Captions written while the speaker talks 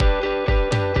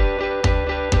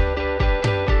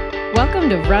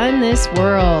Welcome to Run This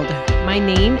World. My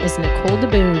name is Nicole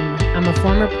DeBoom. I'm a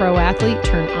former pro athlete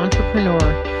turned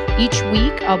entrepreneur. Each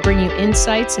week, I'll bring you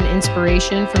insights and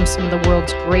inspiration from some of the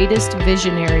world's greatest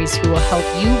visionaries who will help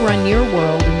you run your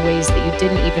world in ways that you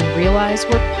didn't even realize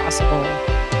were possible.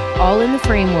 All in the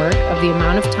framework of the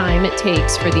amount of time it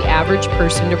takes for the average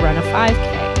person to run a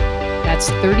 5K. That's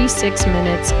 36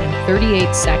 minutes and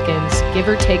 38 seconds, give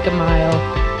or take a mile.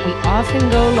 We often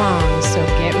go long, so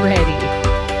get ready.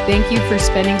 Thank you for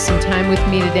spending some time with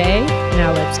me today.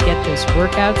 Now let's get this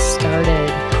workout started.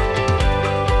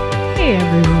 Hey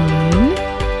everyone.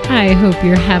 I hope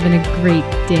you're having a great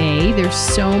day. There's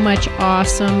so much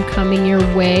awesome coming your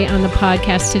way on the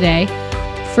podcast today.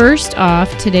 First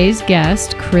off, today's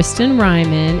guest, Kristen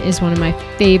Ryman, is one of my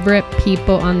favorite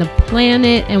people on the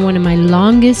planet and one of my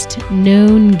longest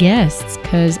known guests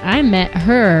because I met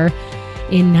her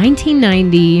in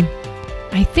 1990,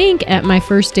 I think at my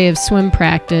first day of swim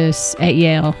practice at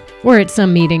Yale, or at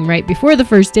some meeting right before the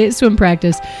first day of swim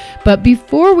practice. But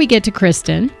before we get to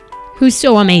Kristen, who's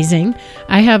so amazing,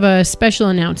 I have a special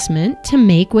announcement to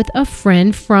make with a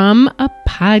friend from a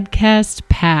podcast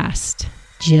past,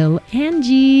 Jill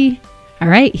Angie. All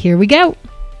right, here we go.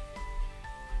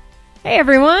 Hey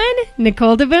everyone,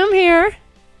 Nicole DeBoom here.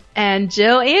 And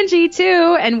Jill Angie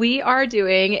too, and we are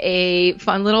doing a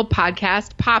fun little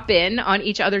podcast pop-in on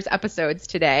each other's episodes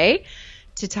today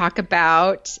to talk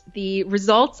about the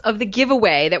results of the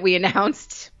giveaway that we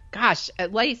announced,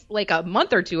 at least like a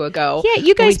month or two ago. Yeah,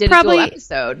 you guys they probably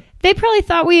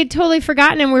thought we had totally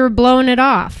forgotten and we were blowing it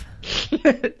off.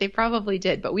 They probably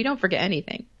did, but we don't forget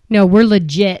anything. No, we're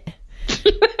legit.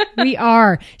 We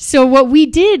are. So what we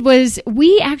did was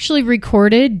we actually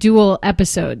recorded dual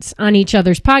episodes on each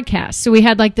other's podcasts. So we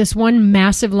had like this one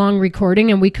massive long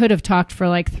recording and we could have talked for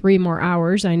like 3 more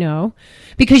hours, I know,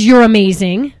 because you're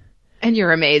amazing. And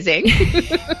you're amazing.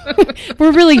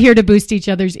 We're really here to boost each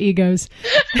other's egos.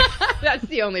 That's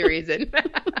the only reason.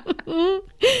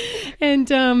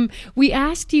 And we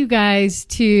asked you guys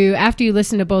to, after you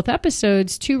listened to both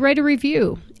episodes, to write a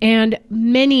review. And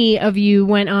many of you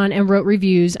went on and wrote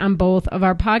reviews on both of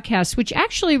our podcasts, which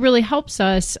actually really helps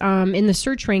us in the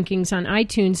search rankings on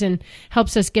iTunes and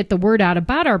helps us get the word out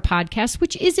about our podcast,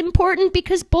 which is important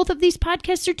because both of these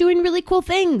podcasts are doing really cool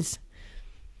things.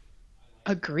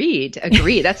 Agreed.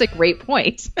 That's a great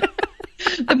point.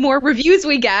 The more reviews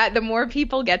we get, the more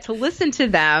people get to listen to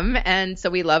them. And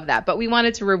so we love that. But we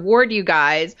wanted to reward you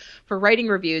guys for writing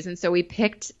reviews. And so we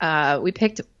picked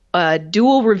a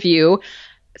dual review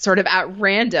sort of at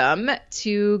random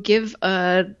to give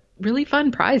a really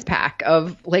fun prize pack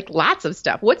of like lots of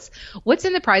stuff. What's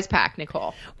in the prize pack,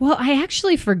 Nicole? Well, I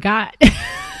actually forgot.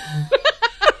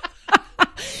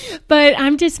 But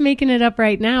I'm just making it up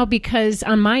right now because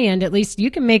on my end, at least, you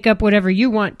can make up whatever you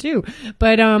want to.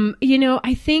 But,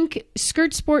 I think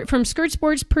from Skirt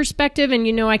Sport's perspective,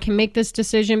 and I can make this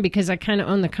decision because I kind of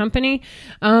own the company,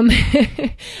 I'm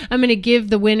going to give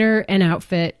the winner an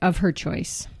outfit of her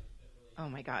choice. Oh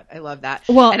my God, I love that.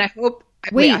 Well, and I hope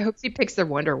she picks the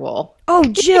Wonderwool. Oh,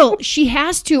 Jill, she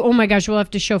has to. Oh my gosh, we'll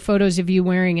have to show photos of you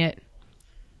wearing it.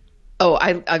 Oh,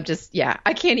 I'm just,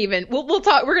 I can't even, we'll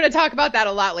talk, we're going to talk about that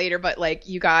a lot later, but like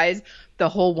you guys, the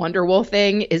whole Wonderwool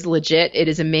thing is legit. It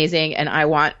is amazing. And I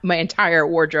want my entire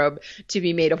wardrobe to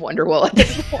be made of Wonderwool at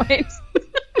this point.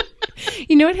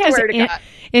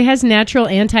 It has natural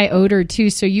anti-odor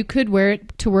too. So you could wear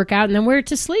it to work out and then wear it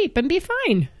to sleep and be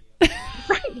fine.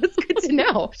 Right. That's good to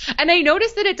know. And I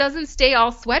noticed that it doesn't stay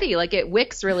all sweaty. Like it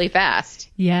wicks really fast.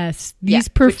 Yes. These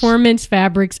performance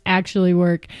fabrics actually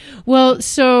work. Well,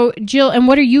 so Jill, and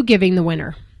what are you giving the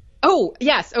winner? Oh,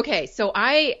 yes. Okay. So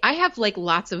I have like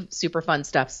lots of super fun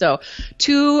stuff. So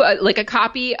like a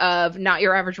copy of Not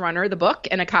Your Average Runner, the book,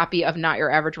 and a copy of Not Your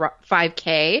Average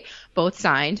 5K, both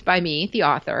signed by me, the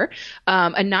author,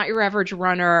 a Not Your Average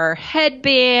Runner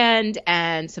headband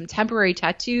and some temporary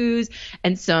tattoos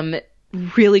and some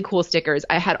really cool stickers.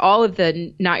 I had all of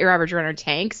the Not Your Average Runner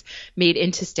tanks made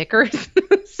into stickers.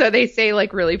 So they say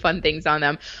like really fun things on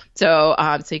them. So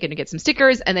you're going to get some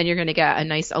stickers and then you're going to get a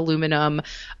nice aluminum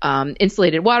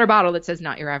insulated water bottle that says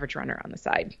Not Your Average Runner on the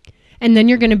side. And then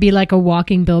you're going to be like a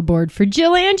walking billboard for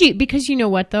Jill Angie, because you know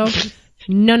what though?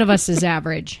 None of us is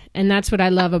average. And that's what I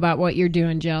love about what you're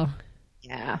doing, Jill.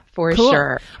 Yeah, for cool.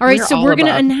 Sure. All right, so we're going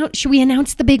to announce, should we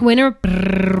announce the big winner?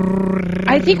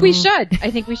 I think we should.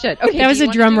 Okay, that was a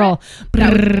drum roll.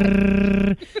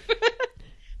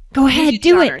 Go ahead,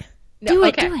 do it. Do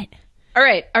it. All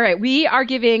right. We are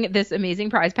giving this amazing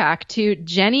prize pack to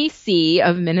Jenny C.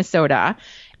 of Minnesota.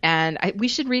 And we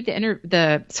should read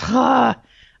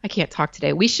I can't talk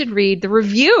today. We should read the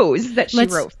reviews that she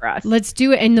wrote for us. Let's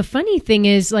do it. And the funny thing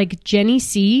is, like, Jenny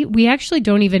C., we actually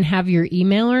don't even have your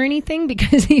email or anything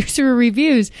because these are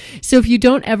reviews. So if you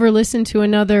don't ever listen to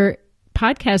another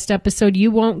podcast episode, you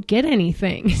won't get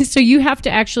anything. So you have to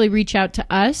actually reach out to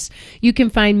us. You can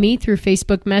find me through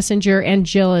Facebook Messenger and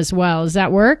Jill as well. Does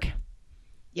that work?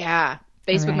 Yeah.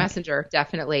 Facebook Messenger,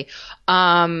 definitely.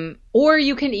 Or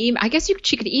you can email. I guess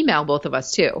she could email both of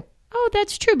us too. Oh,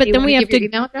 that's true. But then we have to your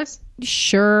email address.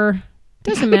 Sure,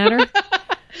 doesn't matter.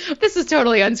 This is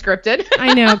totally unscripted.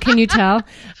 I know. Can you tell?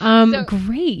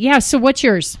 Great. Yeah. So what's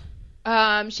yours?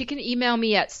 She can email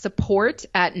me at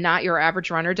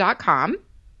support@notyouraverage-runner.com.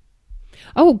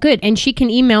 Oh, good. And she can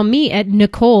email me at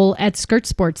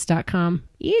nicole@skirtsports.com.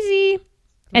 Easy.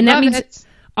 And that means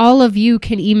all of you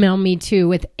can email me too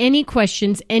with any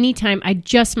questions anytime. I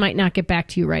just might not get back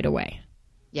to you right away.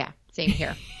 Yeah, same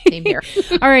here. Same here.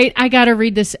 All right, I got to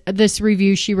read this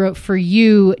review she wrote for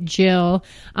you, Jill,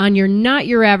 on your Not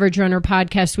Your Average Runner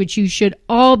podcast, which you should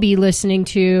all be listening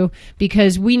to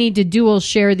because we need to dual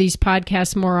share these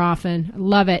podcasts more often.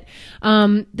 Love it.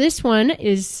 This one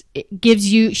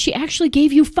she actually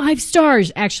gave you 5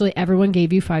 stars. Actually, everyone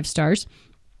gave you 5 stars.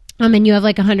 And you have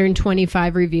like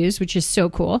 125 reviews, which is so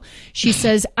cool. She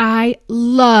says, I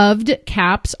loved,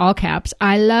 all caps,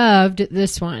 I loved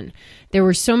this one. There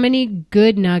were so many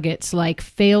good nuggets like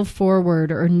fail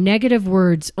forward or negative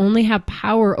words only have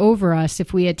power over us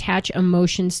if we attach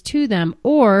emotions to them,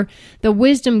 or the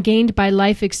wisdom gained by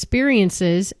life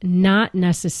experiences, not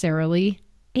necessarily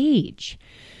age.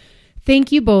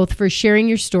 Thank you both for sharing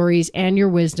your stories and your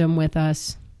wisdom with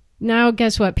us. Now,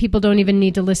 guess what? People don't even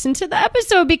need to listen to the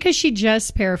episode because she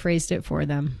just paraphrased it for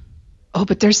them. Oh,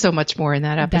 but there's so much more in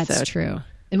that episode. That's true.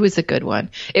 It was a good one.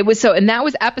 And that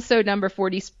was episode number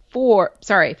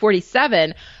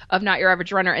 47 of Not Your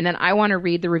Average Runner. And then I want to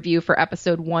read the review for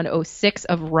episode 106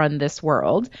 of Run This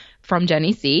World from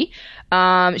Jenny C.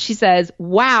 She says,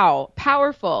 wow,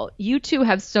 powerful. You two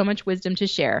have so much wisdom to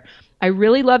share. I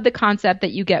really love the concept that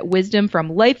you get wisdom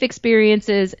from life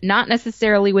experiences, not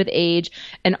necessarily with age,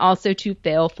 and also to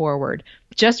fail forward.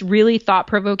 Just really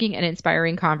thought-provoking and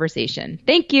inspiring conversation.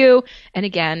 Thank you. And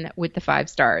again, with the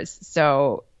 5 stars.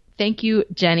 So thank you,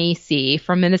 Jenny C.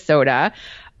 from Minnesota.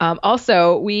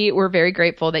 Also, we were very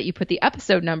grateful that you put the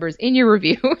episode numbers in your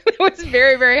review. It was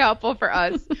very, very helpful for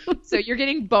us. So you're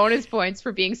getting bonus points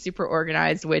for being super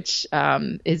organized, which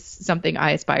is something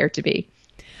I aspire to be.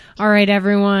 All right,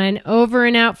 everyone, over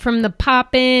and out from the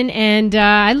Poppin', and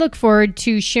I look forward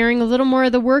to sharing a little more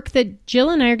of the work that Jill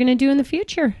and I are going to do in the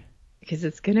future. Because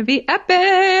it's going to be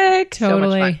epic.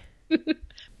 Totally. So much fun.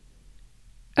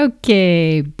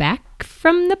 Okay, back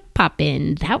from the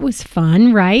Poppin'. That was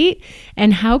fun, right?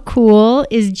 And how cool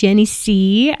is Jenny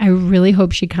C? I really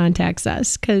hope she contacts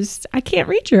us because I can't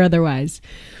reach her otherwise.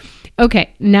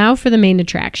 Okay, now for the main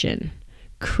attraction.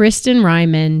 Kristen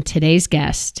Ryman, today's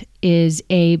guest, is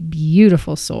a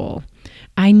beautiful soul.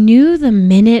 I knew the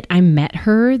minute I met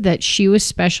her that she was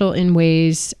special in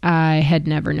ways I had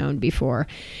never known before.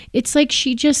 It's like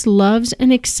she just loves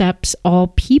and accepts all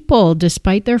people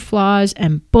despite their flaws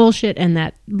and bullshit, and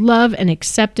that love and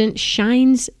acceptance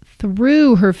shines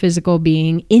through her physical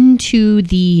being into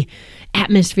the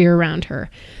atmosphere around her.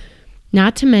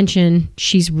 Not to mention,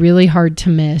 she's really hard to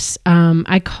miss.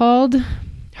 I called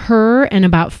her and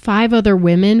about 5 other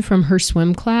women from her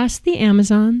swim class the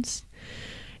Amazons.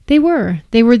 They were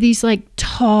these like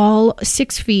tall,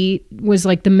 6 feet was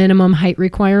like the minimum height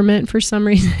requirement for some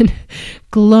reason.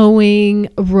 Glowing,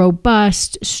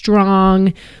 robust,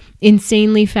 strong,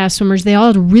 insanely fast swimmers. They all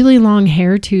had really long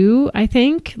hair too, I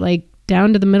think, like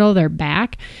down to the middle of their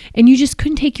back. And you just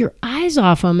couldn't take your eyes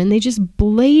off them. And they just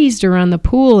blazed around the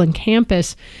pool and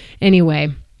campus. Anyway,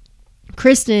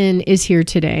 Kristen is here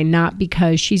today, not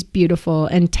because she's beautiful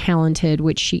and talented,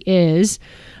 which she is.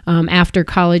 After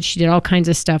college, she did all kinds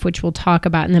of stuff, which we'll talk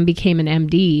about, and then became an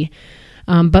MD.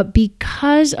 But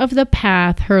because of the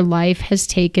path her life has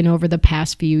taken over the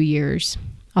past few years.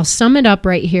 I'll sum it up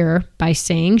right here by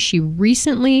saying she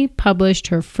recently published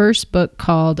her first book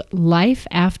called Life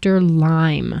After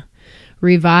Lyme.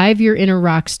 Revive your inner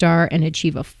rock star and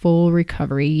achieve a full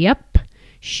recovery. Yep.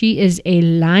 She is a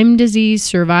Lyme disease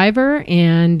survivor,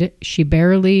 and she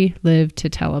barely lived to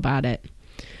tell about it.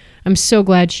 I'm so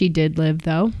glad she did live,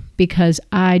 though, because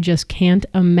I just can't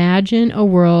imagine a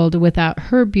world without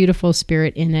her beautiful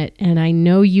spirit in it, and I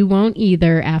know you won't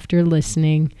either after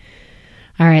listening.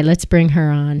 All right, let's bring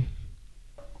her on.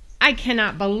 I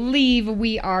cannot believe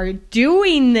we are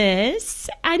doing this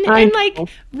and like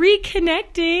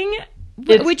reconnecting,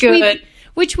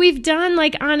 which we've done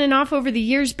like on and off over the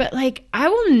years, but like I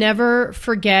will never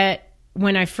forget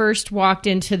when I first walked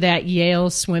into that Yale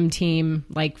swim team,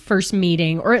 like first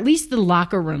meeting, or at least the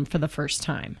locker room for the first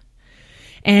time.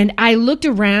 And I looked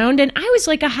around and I was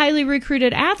like a highly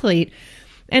recruited athlete.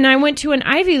 And I went to an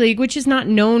Ivy League, which is not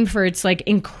known for its like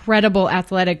incredible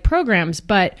athletic programs,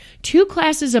 but 2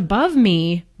 classes above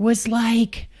me was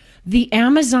like the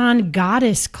Amazon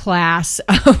goddess class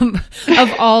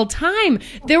of all time.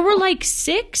 There were like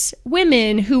 6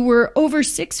 women who were over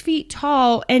 6 feet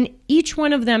tall, and each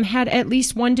one of them had at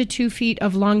least 1 to 2 feet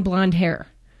of long blonde hair.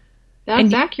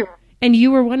 That's accurate. And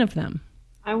you were one of them.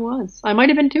 I was. I might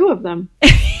have been 2 of them.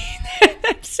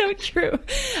 That's so true.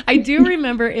 I do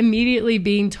remember immediately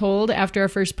being told after our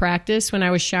first practice when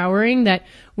I was showering that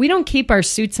we don't keep our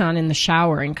suits on in the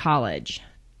shower in college.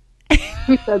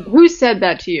 Who said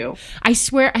that to you? I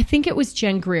swear, I think it was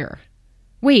Jen Greer.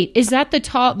 Wait, is that the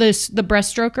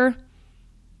breaststroker?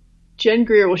 Jen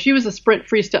Greer, well, she was a sprint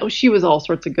freestyle. She was all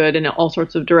sorts of good in all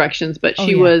sorts of directions, but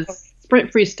she was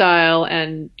sprint freestyle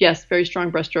and, yes, very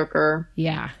strong breaststroker.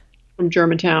 Yeah. From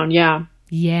Germantown, yeah.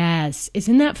 Yes.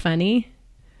 Isn't that funny?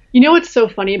 You know what's so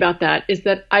funny about that is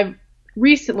that I've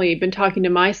recently been talking to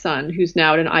my son, who's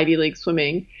now at an Ivy League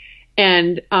swimming,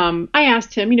 and I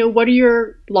asked him, what are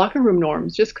your locker room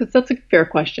norms? Just because that's a fair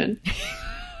question.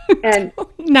 And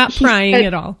not prying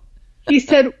at all. He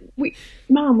said,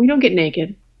 Mom, we don't get naked.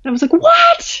 And I was like,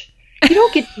 what? You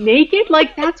don't get naked?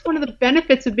 Like, that's one of the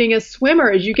benefits of being a swimmer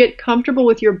is you get comfortable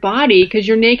with your body because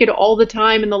you're naked all the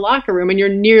time in the locker room and you're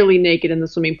nearly naked in the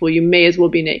swimming pool. You may as well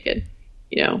be naked,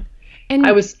 And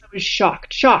I was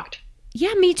shocked.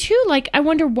 Yeah, me too. Like, I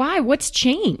wonder why. What's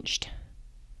changed?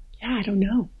 Yeah, I don't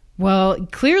know. Well,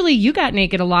 clearly you got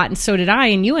naked a lot, and so did I,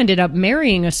 and you ended up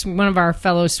marrying one of our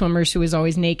fellow swimmers who was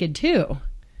always naked too.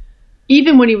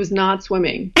 Even when he was not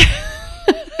swimming.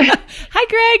 Hi,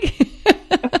 Greg.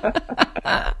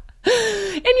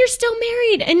 And you're still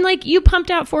married, and like you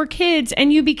pumped out 4 kids,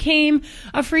 and you became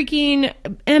a freaking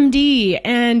MD,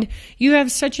 and you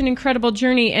have such an incredible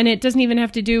journey, and it doesn't even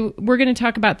have to do, we're going to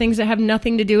talk about things that have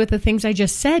nothing to do with the things I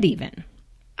just said even.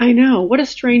 I know. What a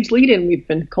strange lead-in we've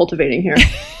been cultivating here.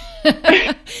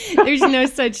 There's no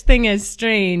such thing as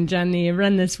strange on the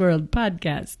Run This World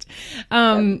podcast.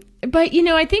 But,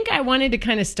 I think I wanted to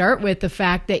kind of start with the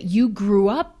fact that you grew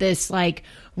up this like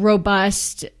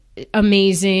robust,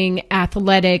 amazing,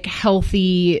 athletic,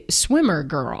 healthy swimmer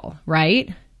girl,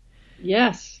 right?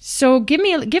 Yes. So give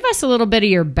us a little bit of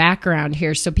your background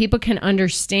here so people can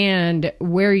understand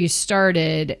where you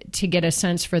started to get a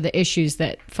sense for the issues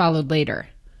that followed later.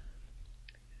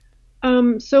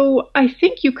 So I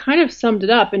think you kind of summed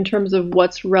it up in terms of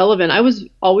what's relevant. I was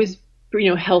always,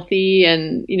 healthy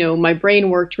and, my brain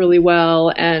worked really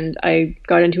well, and I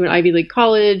got into an Ivy League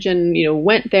college and,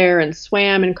 went there and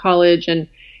swam in college and,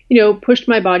 pushed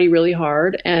my body really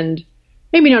hard, and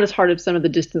maybe not as hard as some of the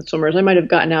distance swimmers. I might have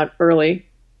gotten out early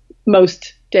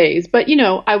most days, but,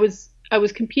 I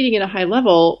was competing at a high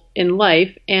level in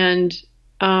life. And,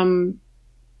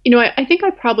 I think I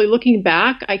probably, looking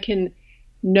back, I can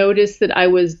notice that I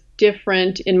was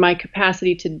different in my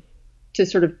capacity to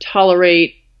sort of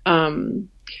tolerate,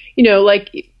 like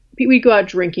we'd go out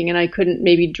drinking and I couldn't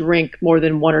maybe drink more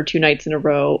than 1 or 2 nights in a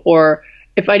row. Or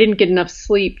if I didn't get enough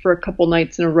sleep for a couple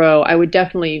nights in a row, I would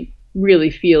definitely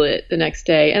really feel it the next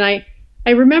day. And I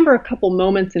remember a couple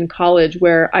moments in college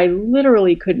where I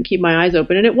literally couldn't keep my eyes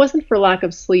open. And it wasn't for lack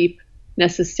of sleep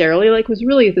necessarily. Like, it was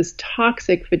really this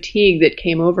toxic fatigue that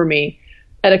came over me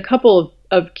at a couple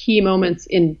of key moments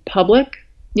in public,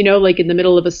 like in the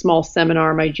middle of a small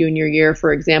seminar my junior year,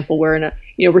 for example, where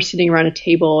we're sitting around a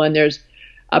table and there's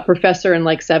a professor and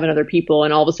like 7 other people.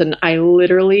 And all of a sudden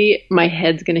my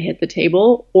head's going to hit the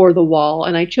table or the wall.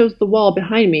 And I chose the wall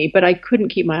behind me, but I couldn't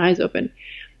keep my eyes open.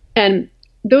 And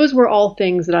those were all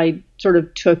things that I sort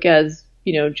of took as,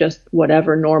 just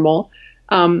whatever, normal.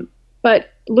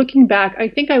 But looking back, I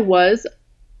think I was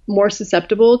more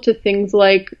susceptible to things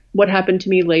like what happened to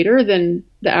me later than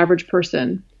the average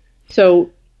person. So,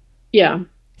 yeah,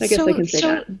 I guess I can say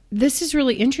that. This is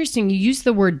really interesting. You use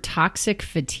the word toxic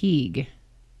fatigue.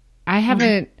 I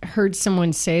haven't heard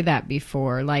someone say that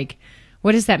before. Like,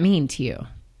 what does that mean to you?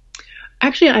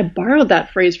 Actually, I borrowed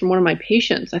that phrase from one of my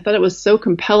patients. I thought it was so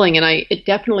compelling, and it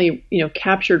definitely,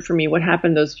 captured for me what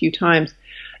happened those few times.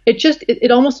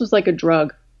 It almost was like a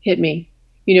drug hit me.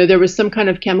 There was some kind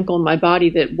of chemical in my body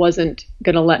that wasn't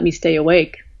going to let me stay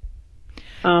awake.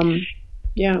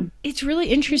 Yeah. It's really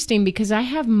interesting because I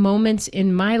have moments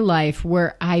in my life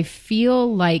where I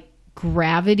feel like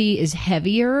gravity is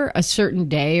heavier a certain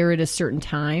day or at a certain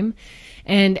time.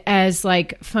 And as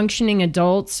like functioning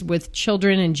adults with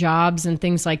children and jobs and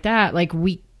things like that, like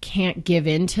we can't give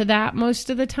in to that most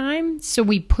of the time. So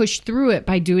we push through it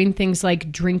by doing things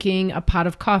like drinking a pot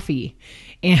of coffee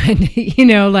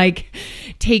and, like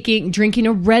drinking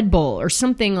a Red Bull or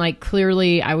something like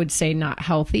clearly, I would say not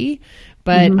healthy,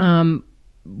 but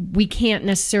we can't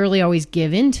necessarily always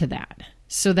give in to that.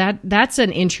 So that's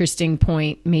an interesting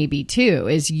point maybe too,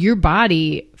 is your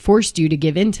body forced you to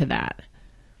give into that.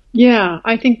 Yeah,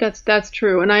 I think that's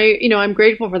true. And I'm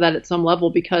grateful for that at some level,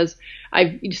 because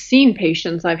I've seen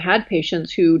patients, I've had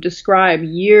patients who describe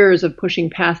years of pushing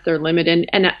past their limit.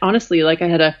 And honestly, like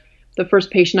the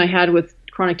first patient I had with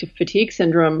chronic fatigue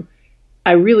syndrome,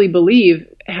 I really believe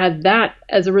had that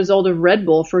as a result of Red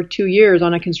Bull for 2 years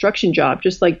on a construction job,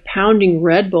 just like pounding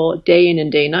Red Bull day in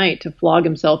and day night to flog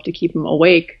himself to keep him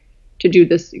awake to do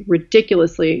this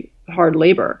ridiculously hard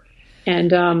labor.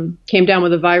 And came down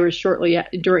with a virus shortly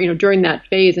during that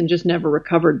phase and just never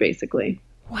recovered, basically.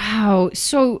 Wow.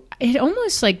 So it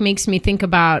almost like makes me think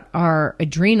about our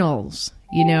adrenals,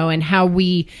 and how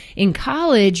in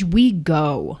college, we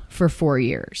go for 4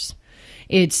 years.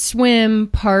 It's swim,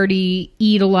 party,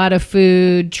 eat a lot of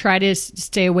food, try to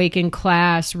stay awake in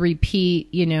class,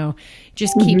 repeat,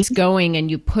 just keeps going, and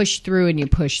you push through and you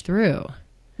push through.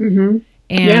 Mm-hmm.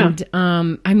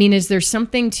 And is there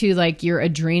something to like your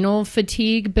adrenal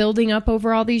fatigue building up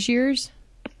over all these years?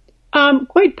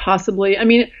 Quite possibly.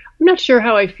 I'm not sure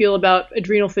how I feel about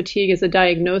adrenal fatigue as a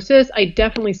diagnosis. I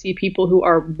definitely see people who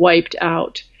are wiped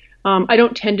out. I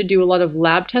don't tend to do a lot of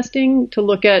lab testing to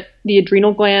look at the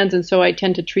adrenal glands. And so I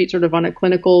tend to treat sort of on a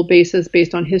clinical basis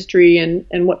based on history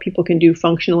and what people can do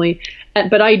functionally.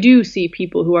 But I do see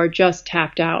people who are just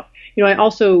tapped out. I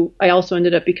also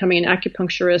ended up becoming an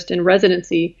acupuncturist in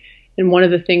residency. And one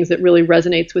of the things that really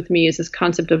resonates with me is this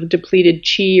concept of depleted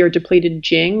qi or depleted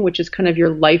jing, which is kind of your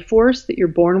life force that you're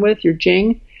born with, your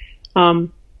jing. I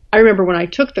remember when I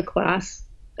took the class,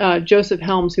 Joseph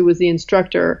Helms, who was the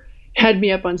instructor, had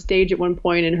me up on stage at one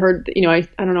point and heard, I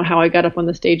don't know how I got up on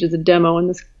the stage as a demo in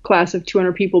this class of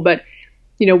 200 people, but,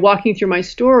 walking through my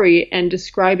story and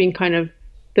describing kind of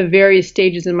the various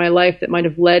stages in my life that might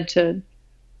have led to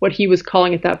what he was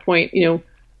calling at that point,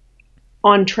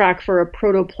 on track for a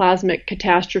protoplasmic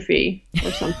catastrophe or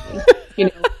something,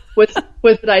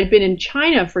 was that I'd been in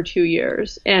China for 2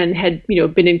 years and had,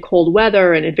 been in cold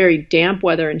weather and a very damp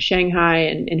weather in Shanghai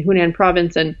and in Hunan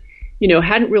province and,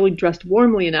 hadn't really dressed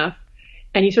warmly enough.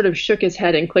 And he sort of shook his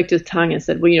head and clicked his tongue and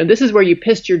said, well, this is where you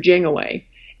pissed your jing away.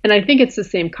 And I think it's the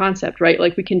same concept, right?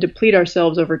 Like we can deplete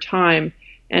ourselves over time.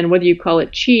 And whether you call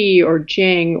it qi or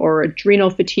jing or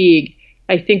adrenal fatigue,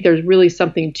 I think there's really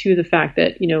something to the fact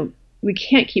that, we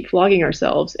can't keep flogging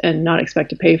ourselves and not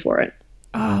expect to pay for it.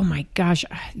 Oh my gosh,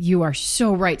 you are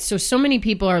so right. So many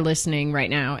people are listening right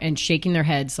now and shaking their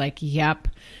heads like, yep,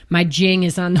 my jing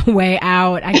is on the way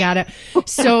out. I gotta.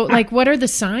 So like, what are the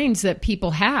signs that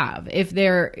people have? If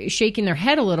they're shaking their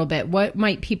head a little bit, what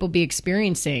might people be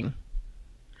experiencing?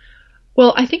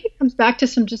 Well, I think it comes back to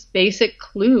some just basic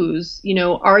clues.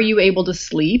 Are you able to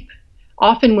sleep?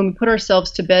 Often when we put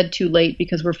ourselves to bed too late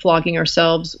because we're flogging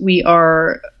ourselves, we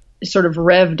are sort of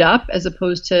revved up as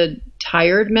opposed to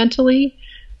tired mentally.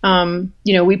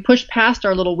 We push past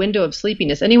our little window of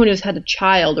sleepiness. Anyone who's had a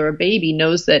child or a baby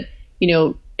knows that,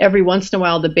 every once in a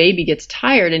while the baby gets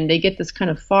tired and they get this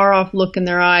kind of far off look in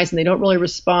their eyes and they don't really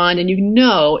respond. And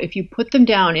if you put them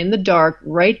down in the dark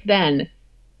right then,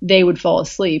 they would fall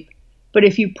asleep. But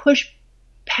if you push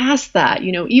past that,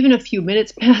 even a few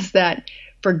minutes past that,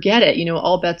 forget it,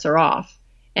 all bets are off.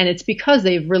 And it's because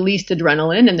they've released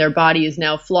adrenaline and their body is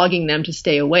now flogging them to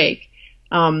stay awake.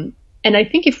 And I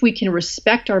think if we can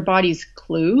respect our body's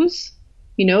clues,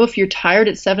 if you're tired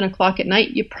at 7 o'clock at night,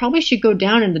 you probably should go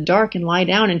down in the dark and lie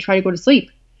down and try to go to sleep.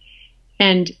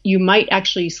 And you might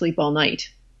actually sleep all night.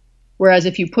 Whereas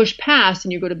if you push past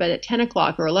and you go to bed at 10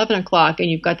 o'clock or 11 o'clock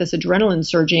and you've got this adrenaline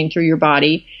surging through your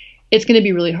body, it's going to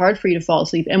be really hard for you to fall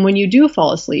asleep. And when you do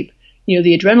fall asleep,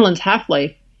 the adrenaline's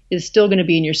half-life is still going to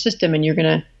be in your system, and you're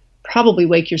going to probably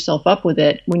wake yourself up with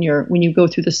it when you go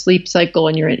through the sleep cycle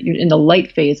and you're in the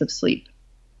light phase of sleep.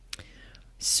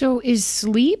 So is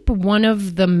sleep one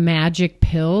of the magic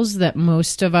pills that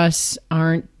most of us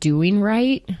aren't doing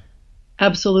right?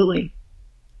 Absolutely.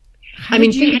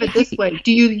 Think of it this way.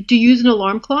 Do you use an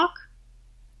alarm clock?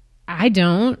 I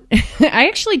don't. I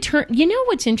actually turn,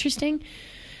 what's interesting?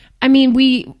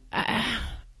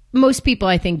 Most people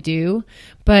I think do,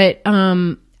 but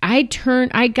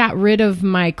I got rid of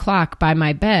my clock by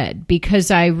my bed because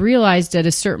I realized at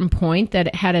a certain point that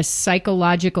it had a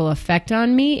psychological effect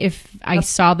on me if I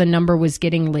saw the number was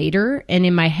getting later. And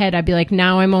in my head, I'd be like,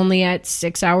 now I'm only at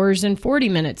 6 hours and 40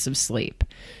 minutes of sleep.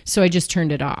 So I just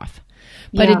turned it off.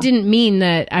 But Yeah. it didn't mean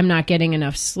that I'm not getting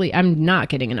enough sleep. I'm not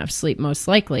getting enough sleep, most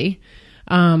likely.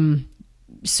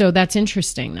 So that's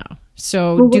interesting, though.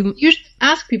 So Well, what you should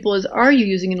ask people is, are you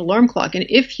using an alarm clock? And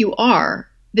if you are,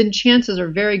 then chances are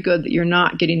very good that you're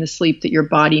not getting the sleep that your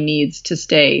body needs to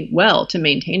stay well, to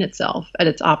maintain itself at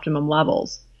its optimum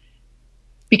levels.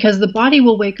 Because the body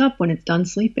will wake up when it's done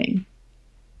sleeping.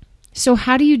 So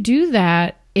how do you do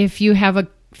that if you have a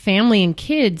family and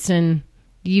kids and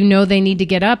you know they need to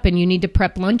get up and you need to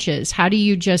prep lunches? How do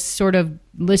you just sort of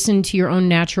listen to your own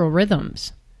natural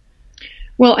rhythms?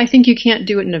 Well, I think you can't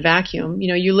do it in a vacuum. You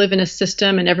know, you live in a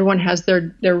system and everyone has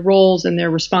their roles and their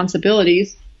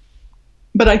responsibilities.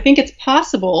 But I think it's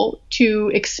possible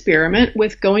to experiment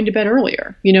with going to bed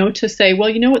earlier, you know, to say, well,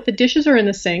 you know what, the dishes are in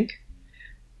the sink,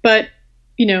 but,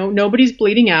 you know, nobody's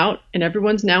bleeding out and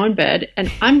everyone's now in bed and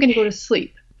I'm going to go to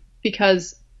sleep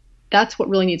because that's what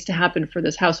really needs to happen for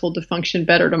this household to function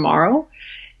better tomorrow,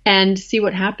 and see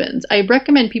what happens. I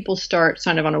recommend people start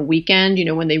kind of on a weekend, you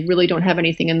know, when they really don't have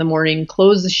anything in the morning,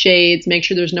 close the shades, make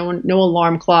sure there's no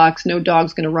alarm clocks, no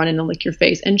dog's going to run in and lick your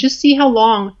face, and just see how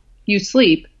long you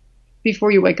sleep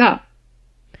before you wake up.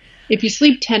 If you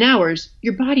sleep 10 hours,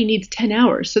 your body needs 10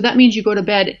 hours. So that means you go to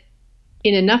bed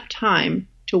in enough time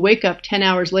to wake up 10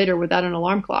 hours later without an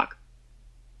alarm clock.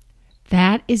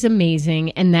 That is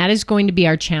amazing. And that is going to be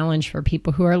our challenge for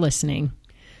people who are listening.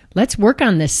 Let's work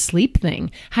on this sleep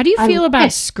thing. How do you feel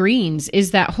about screens?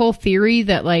 Is that whole theory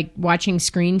that like watching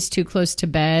screens too close to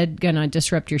bed going to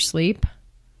disrupt your sleep?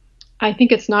 I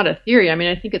think it's not a theory. I mean,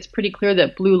 I think it's pretty clear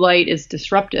that blue light is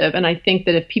disruptive. And I think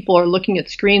that if people are looking at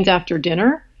screens after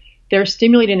dinner, they're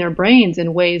stimulating their brains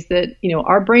in ways that, you know,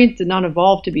 our brains did not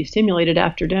evolve to be stimulated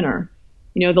after dinner.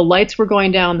 You know, the lights were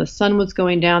going down, the sun was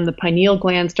going down, the pineal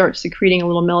gland starts secreting a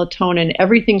little melatonin,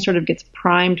 everything sort of gets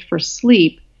primed for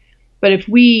sleep. But if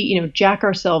we, you know, jack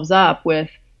ourselves up with,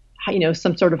 you know,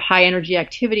 some sort of high energy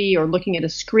activity or looking at a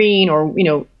screen or, you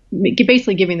know,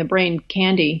 basically giving the brain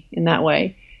candy in that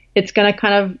way, it's going to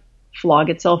kind of flog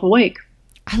itself awake.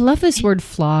 I love this word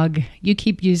flog. You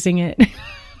keep using it.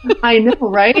 I know,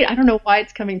 right? I don't know why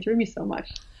it's coming through me so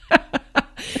much.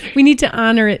 We need to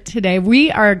honor it today.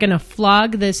 We are going to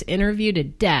flog this interview to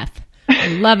death. I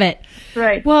love it.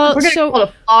 Right. Well, we're going to call it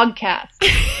a flogcast.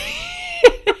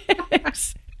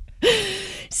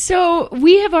 So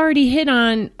we have already hit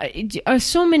on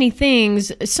so many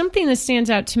things. Something that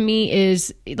stands out to me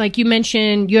is, like you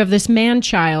mentioned, you have this man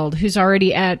child who's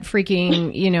already at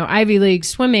freaking, you know, Ivy League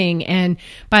swimming. And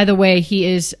by the way, he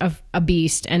is a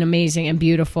beast and amazing and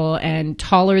beautiful and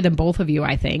taller than both of you,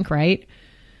 I think, right?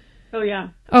 Oh, yeah.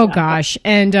 Oh, gosh.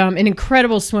 And an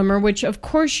incredible swimmer, which of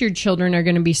course your children are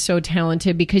going to be so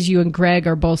talented because you and Greg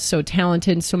are both so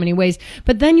talented in so many ways.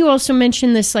 But then you also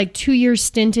mentioned this like 2-year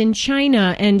stint in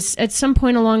China. And at some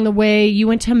point along the way, you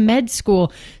went to med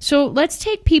school. So let's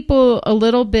take people a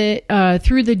little bit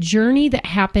through the journey that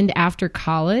happened after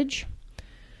college.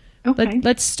 Okay.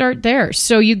 Let's start there.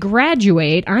 So you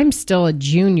graduate. I'm still a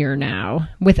junior now.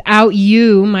 Without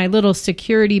you, my little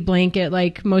security blanket,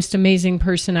 like most amazing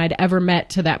person I'd ever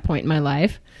met to that point in my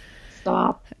life.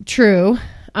 Stop. True.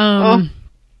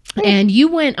 And you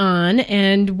went on,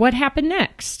 and what happened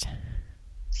next?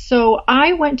 So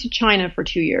I went to China for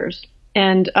 2 years,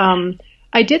 and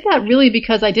I did that really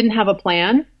because I didn't have a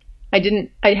plan.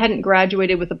 I hadn't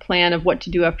graduated with a plan of what to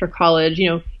do after college. You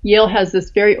know, Yale has this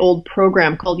very old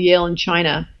program called Yale in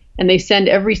China, and they send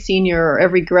every senior or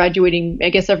every graduating, I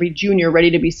guess every junior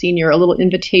ready to be senior, a little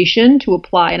invitation to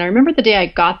apply. And I remember the day I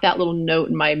got that little note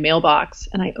in my mailbox,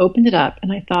 and I opened it up,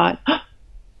 and I thought, oh,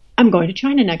 I'm going to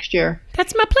China next year.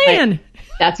 That's my plan.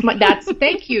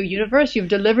 Thank you, universe. You've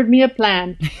delivered me a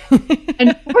plan.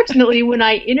 And fortunately, when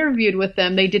I interviewed with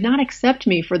them, they did not accept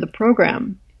me for the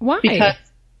program. Why?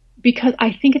 Because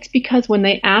I think it's because when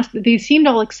they asked, they seemed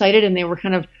all excited and they were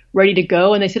kind of ready to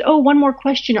go. And they said, oh, one more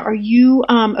question. Are you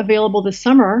available this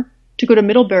summer to go to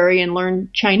Middlebury and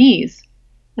learn Chinese?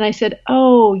 And I said,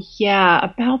 oh, yeah,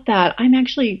 about that. I'm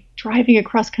actually driving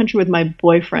across country with my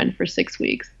boyfriend for 6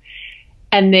 weeks.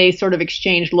 And they sort of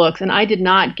exchanged looks, and I did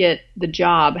not get the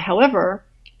job. However,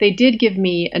 they did give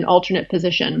me an alternate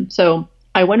position. So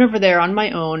I went over there on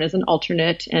my own as an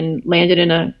alternate and landed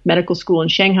in a medical school in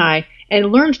Shanghai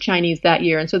and learned Chinese that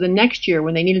year. And so the next year,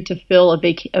 when they needed to fill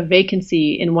a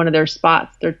vacancy in one of their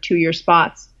spots, their 2-year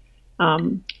spots,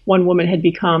 one woman had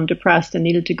become depressed and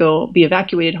needed to go be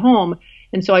evacuated home.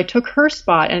 And so I took her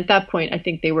spot. And at that point, I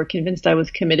think they were convinced I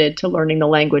was committed to learning the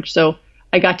language. So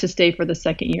I got to stay for the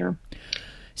second year.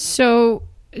 So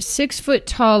 6 foot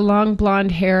tall, long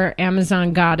blonde hair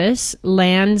Amazon goddess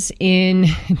lands in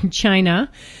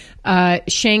China,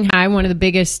 Shanghai, one of the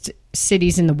biggest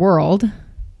cities in the world.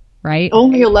 right?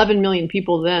 Only 11 million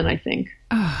people then, I think.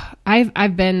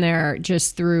 I've been there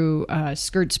just through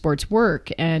Skirt Sports work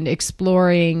and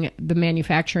exploring the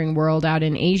manufacturing world out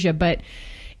in Asia, but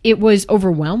it was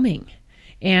overwhelming.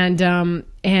 And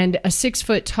a 6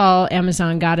 foot tall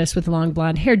Amazon goddess with long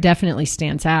blonde hair definitely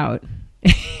stands out.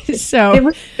 So it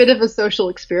was a bit of a social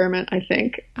experiment, I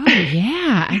think. Oh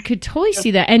yeah, I could totally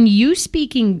see that. And you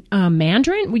speaking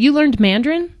Mandarin? You learned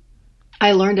Mandarin?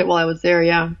 I learned it while I was there,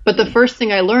 yeah. But the first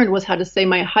thing I learned was how to say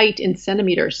my height in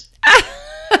centimeters.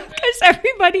 Because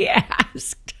everybody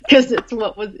asked. Because it's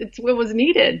what was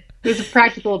needed. It was a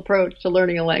practical approach to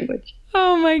learning a language.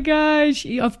 Oh my gosh!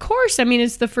 Of course. I mean,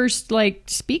 it's the first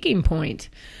speaking point.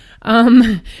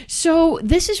 So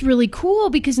this is really cool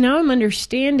because now I'm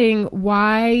understanding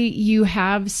why you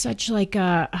have such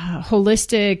a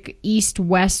holistic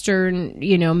East-Western,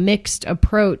 mixed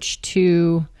approach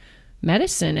to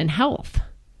medicine and health.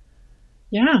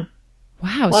 Yeah.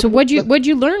 Wow. So what'd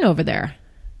you learn over there?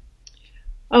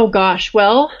 Oh gosh.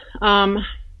 Well,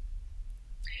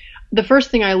 the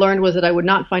first thing I learned was that I would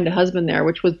not find a husband there,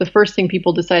 which was the first thing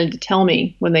people decided to tell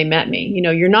me when they met me.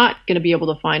 You're not going to be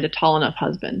able to find a tall enough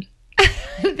husband.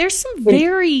 There's some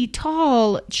very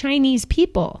tall Chinese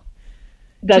people.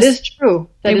 That is true.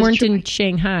 They weren't in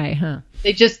Shanghai, huh?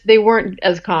 They weren't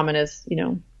as common as,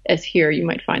 as here you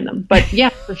might find them. But yeah,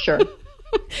 for sure.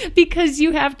 Because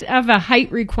you have to have a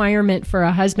height requirement for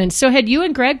a husband. So had you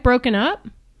and Greg broken up?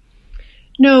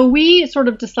 No, we sort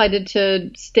of decided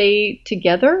to stay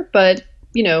together, but,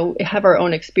 have our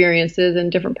own experiences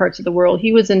in different parts of the world.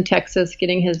 He was in Texas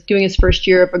doing his first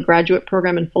year of a graduate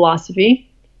program in philosophy.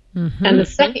 Mm-hmm. And the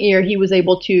second year, he was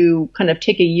able to kind of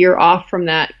take a year off from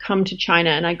that, come to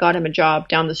China, and I got him a job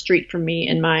down the street from me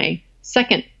in my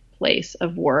second place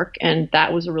of work. And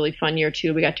that was a really fun year,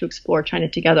 too. We got to explore China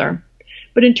together.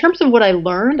 But in terms of what I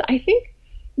learned, I think,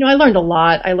 I learned a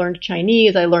lot. I learned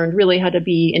Chinese. I learned really how to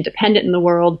be independent in the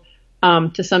world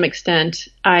to some extent.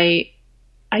 I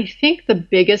think the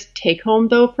biggest take home,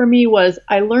 though, for me was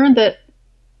I learned that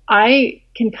I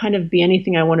can kind of be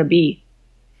anything I want to be.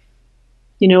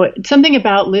 Something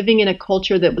about living in a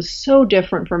culture that was so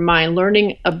different from mine,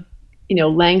 learning a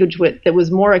language that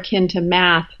was more akin to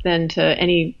math than to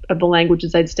any of the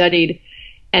languages I'd studied,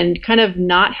 and kind of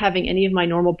not having any of my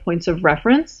normal points of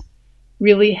reference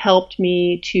really helped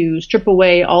me to strip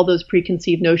away all those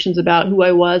preconceived notions about who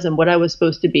I was and what I was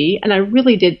supposed to be. And I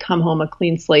really did come home a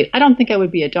clean slate. I don't think I would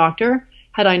be a doctor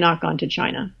had I not gone to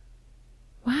China.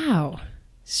 Wow.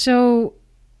 So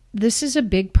this is a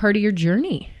big part of your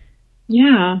journey.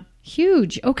 Yeah.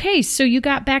 Huge. Okay. So you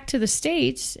got back to the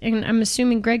States, and I'm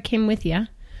assuming Greg came with you.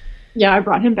 Yeah, I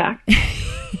brought him back.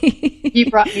 He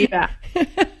brought me back.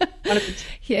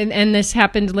 And this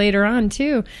happened later on,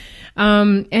 too.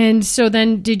 And so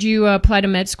then did you apply to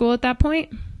med school at that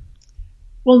point?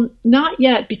 Well, not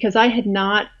yet, because I had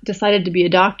not decided to be a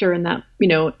doctor in that,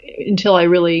 until I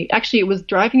really, actually it was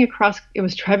driving across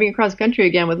country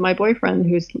again with my boyfriend,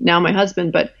 who's now my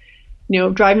husband, but,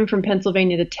 driving from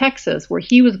Pennsylvania to Texas, where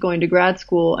he was going to grad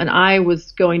school and I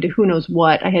was going to who knows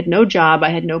what. I had no job.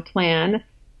 I had no plan.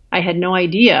 I had no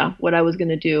idea what I was going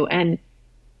to do. And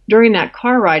during that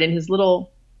car ride in his little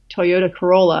Toyota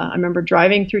Corolla, I remember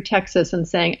driving through Texas and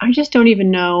saying, I just don't even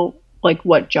know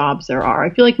what jobs there are.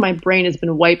 I feel like my brain has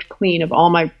been wiped clean of all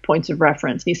my points of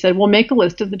reference. And he said, well, make a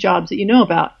list of the jobs that you know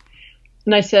about.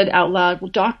 And I said out loud,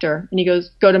 well, doctor. And he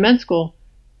goes, go to med school.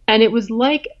 And it was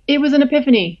an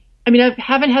epiphany. I mean, I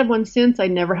haven't had one since. I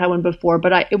never had one before,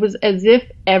 but it was as if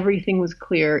everything was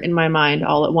clear in my mind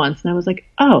all at once. And I was like,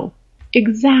 oh,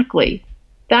 exactly.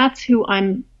 That's who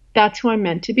I'm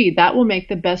meant to be. That will make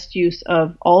the best use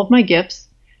of all of my gifts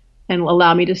and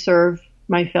allow me to serve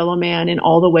my fellow man in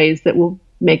all the ways that will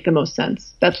make the most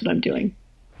sense. That's what I'm doing.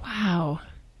 Wow.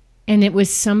 And it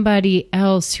was somebody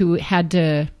else who had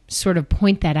to sort of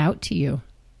point that out to you.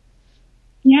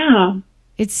 Yeah.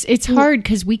 It's hard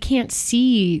because we can't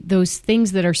see those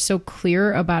things that are so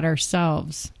clear about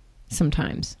ourselves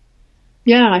sometimes.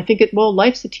 Yeah, I think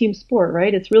life's a team sport,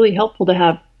 right? It's really helpful to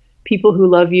have people who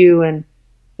love you and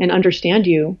understand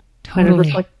you, totally. Kind of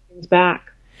reflect things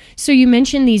back. So you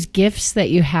mentioned these gifts that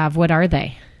you have. What are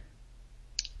they?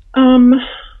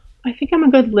 I think I'm a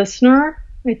good listener.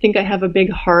 I think I have a big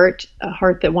heart, a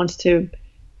heart that wants to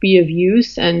be of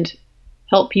use and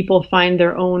help people find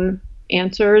their own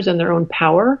answers and their own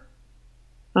power.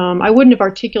 I wouldn't have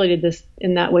articulated this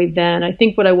in that way then. I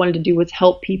think what I wanted to do was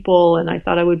help people, and I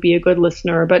thought I would be a good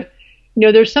listener. But,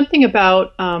 there's something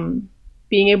about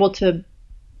being able to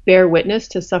bear witness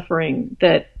to suffering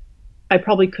that I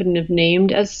probably couldn't have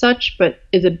named as such, but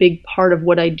is a big part of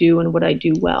what I do and what I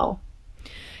do well.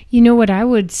 You know what I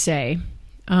would say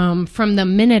from the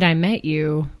minute I met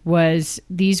you was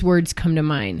these words come to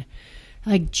mind,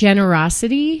 like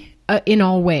generosity in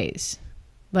all ways,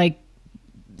 like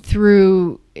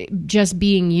through just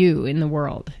being you in the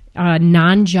world, a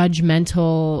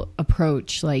non-judgmental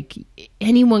approach, like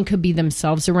anyone could be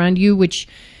themselves around you, which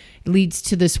leads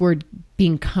to this word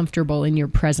being comfortable in your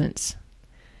presence.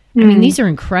 I mean, these are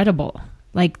incredible.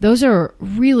 Like those are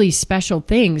really special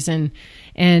things. And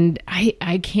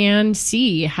I can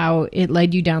see how it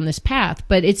led you down this path,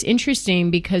 but it's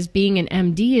interesting because being an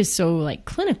MD is so like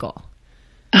clinical.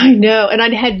 I know. And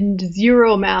I'd had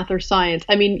zero math or science.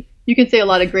 I mean, you can say a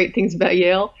lot of great things about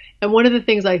Yale. And one of the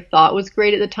things I thought was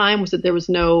great at the time was that there was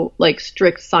no like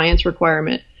strict science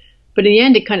requirement. But in the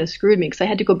end, it kind of screwed me because I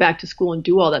had to go back to school and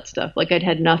do all that stuff. Like I'd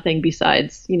had nothing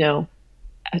besides,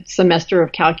 a semester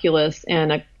of calculus and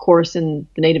a course in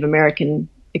the Native American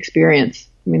experience.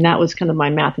 I mean, that was kind of my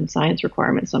math and science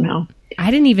requirement somehow.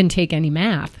 I didn't even take any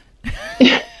math.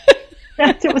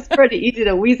 It was pretty easy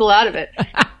to weasel out of it.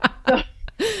 So.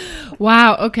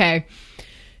 Wow. Okay.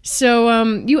 So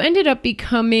you ended up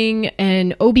becoming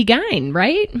an OB-GYN,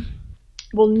 right?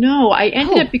 Well, no, I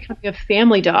ended up becoming a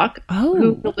family doc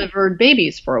who delivered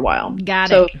babies for a while.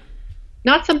 Got it.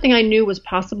 Not something I knew was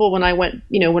possible when I went,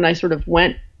 when I sort of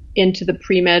went into the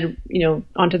pre-med,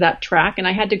 onto that track. And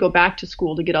I had to go back to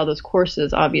school to get all those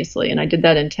courses, obviously. And I did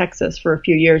that in Texas for a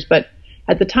few years. But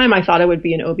at the time, I thought I would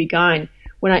be an OB-GYN.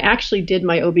 When I actually did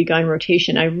my OB-GYN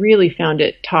rotation, I really found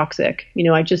it toxic.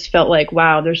 I just felt like,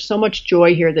 wow, there's so much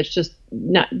joy here that's just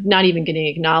not even getting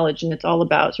acknowledged. And it's all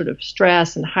about sort of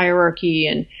stress and hierarchy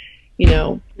and,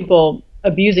 people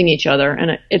abusing each other.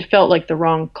 And it felt like the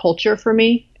wrong culture for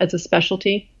me as a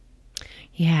specialty.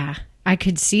 Yeah, I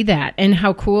could see that. And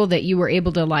how cool that you were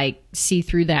able to like see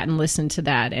through that and listen to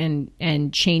that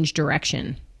and change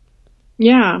direction.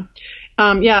 Yeah.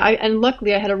 And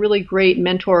luckily I had a really great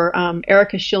mentor.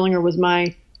 Erica Schillinger was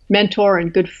my mentor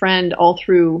and good friend all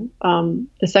through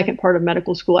the second part of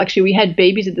medical school. Actually, we had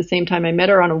babies at the same time. I met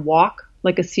her on a walk,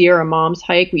 like a Sierra Moms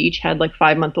hike. We each had like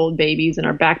 5-month-old babies in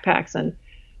our backpacks and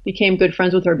became good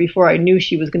friends with her before I knew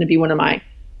she was going to be one of my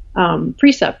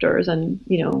preceptors and,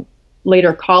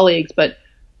 later colleagues. But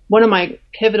one of my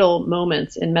pivotal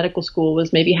moments in medical school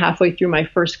was maybe halfway through my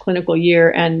first clinical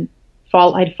year, and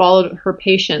I'd followed her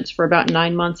patients for about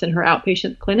 9 months in her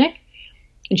outpatient clinic.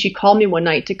 And she called me one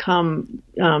night to come,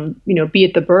 be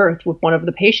at the birth with one of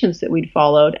the patients that we'd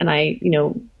followed. And I,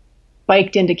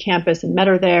 biked into campus and met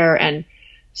her there and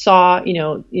saw,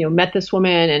 met this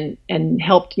woman and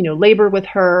helped, labor with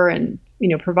her and,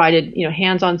 provided,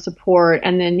 hands-on support.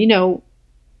 And then,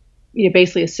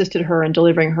 basically assisted her in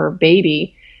delivering her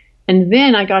baby. And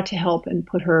then I got to help and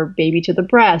put her baby to the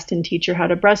breast and teach her how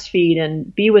to breastfeed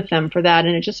and be with them for that.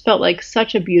 And it just felt like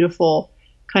such a beautiful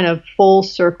kind of full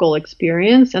circle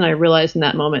experience. And I realized in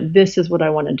that moment, this is what I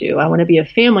want to do. I want to be a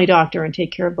family doctor and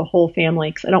take care of the whole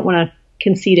family because I don't want to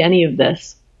concede any of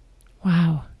this.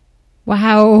 Wow.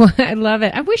 I love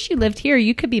it. I wish you lived here.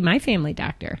 You could be my family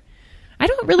doctor. I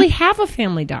don't really have a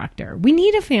family doctor. We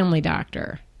need a family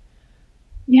doctor.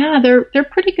 Yeah, they're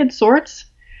pretty good sorts.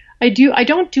 I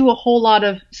don't do a whole lot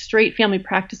of straight family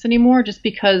practice anymore just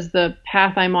because the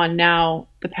path I'm on now,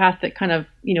 the path that kind of,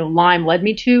 Lyme led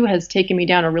me to has taken me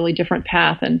down a really different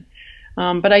path. And,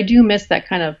 but I do miss that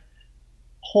kind of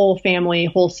whole family,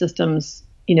 whole systems,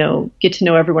 get to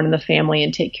know everyone in the family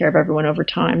and take care of everyone over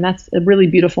time. That's a really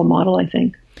beautiful model, I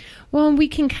think. Well, we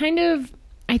can kind of,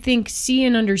 I think, see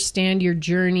and understand your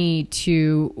journey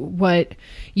to what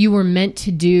you were meant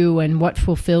to do and what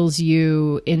fulfills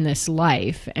you in this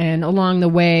life. And along the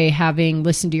way, having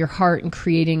listened to your heart and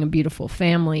creating a beautiful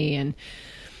family.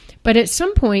 But at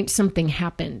some point, something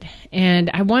happened. And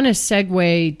I want to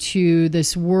segue to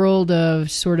this world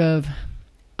of sort of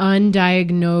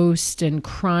undiagnosed and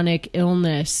chronic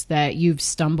illness that you've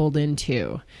stumbled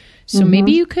into. So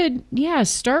maybe you could,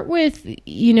 start with,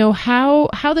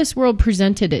 how this world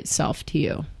presented itself to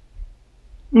you.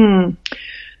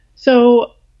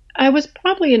 So I was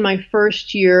probably in my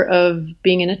first year of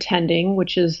being an attending,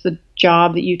 which is the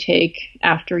job that you take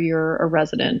after you're a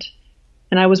resident.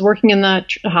 And I was working in the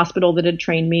hospital that had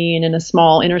trained me and in a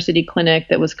small inner city clinic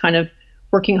that was kind of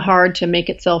working hard to make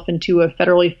itself into a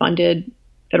federally funded,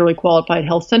 federally qualified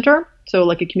health center. So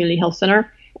like a community health center.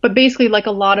 But basically like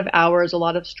a lot of hours, a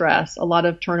lot of stress, a lot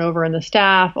of turnover in the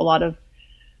staff, a lot of,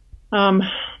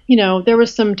 there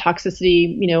was some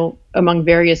toxicity, among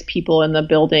various people in the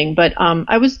building. But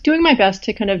I was doing my best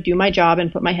to kind of do my job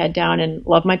and put my head down and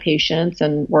love my patients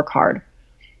and work hard.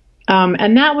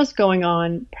 And that was going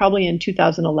on probably in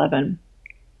 2011.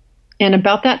 And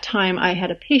about that time, I had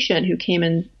a patient who came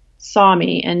and saw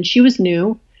me, and she was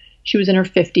new. She was in her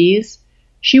 50s.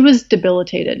 She was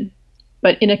debilitated,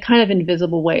 but in a kind of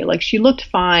invisible way. Like, she looked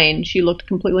fine. She looked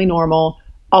completely normal.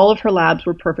 All of her labs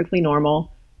were perfectly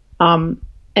normal. And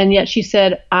yet she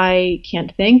said, I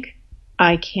can't think.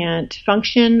 I can't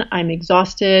function. I'm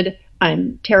exhausted.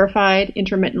 I'm terrified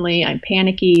intermittently. I'm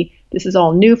panicky. This is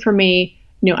all new for me.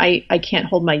 I can't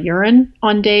hold my urine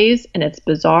on days, and it's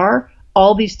bizarre.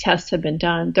 All these tests have been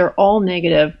done. They're all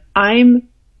negative. I'm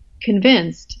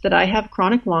convinced that I have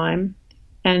chronic Lyme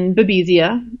and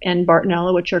Babesia and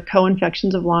Bartonella, which are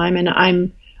co-infections of Lyme. And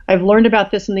I've learned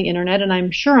about this on the internet, and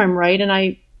I'm sure I'm right. And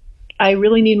I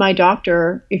really need my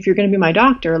doctor. If you're going to be my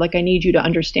doctor, like, I need you to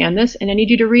understand this, and I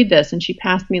need you to read this. And she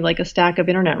passed me like a stack of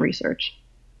internet research.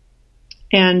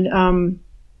 And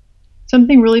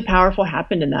something really powerful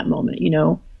happened in that moment.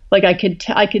 Like, I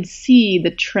could see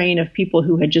the train of people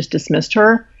who had just dismissed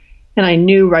her, and I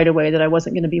knew right away that I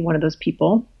wasn't going to be one of those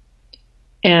people.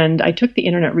 And I took the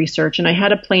internet research, and I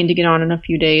had a plane to get on in a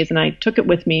few days, and I took it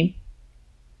with me,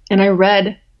 and I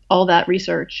read all that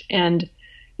research. And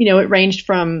it ranged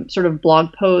from sort of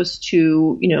blog posts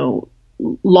to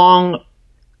long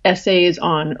essays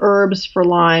on herbs for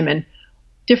Lyme, and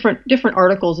different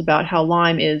articles about how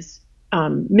Lyme is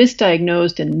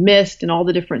misdiagnosed and missed, and all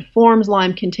the different forms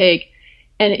Lyme can take.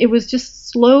 And it was just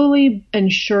slowly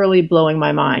and surely blowing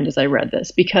my mind as I read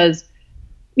this, because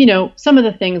some of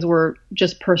the things were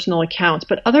just personal accounts,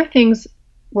 but other things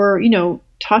were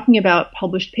talking about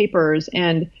published papers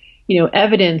and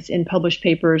evidence in published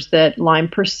papers that Lyme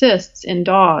persists in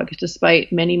dogs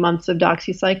despite many months of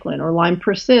doxycycline, or Lyme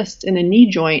persists in a knee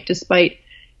joint despite a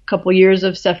couple years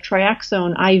of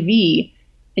ceftriaxone IV,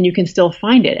 and you can still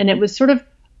find it. And it was sort of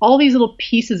all these little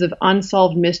pieces of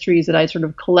unsolved mysteries that I sort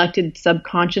of collected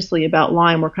subconsciously about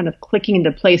Lyme were kind of clicking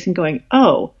into place and going,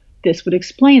 oh, this would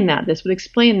explain that. This would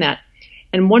explain that.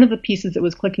 And one of the pieces that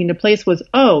was clicking into place was,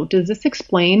 oh, does this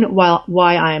explain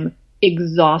why I'm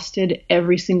exhausted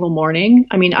every single morning?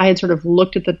 I mean, I had sort of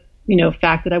looked at the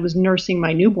fact that I was nursing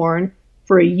my newborn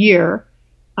for a year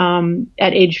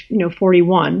at age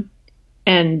 41,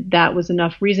 and that was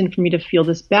enough reason for me to feel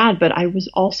this bad. But I was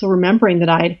also remembering that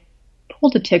I'd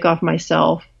pulled a tick off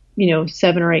myself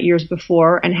 7 or 8 years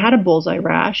before, and had a bullseye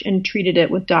rash and treated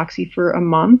it with Doxy for a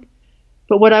month.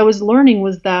 But what I was learning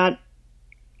was that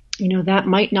that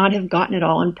might not have gotten it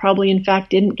all, and probably in fact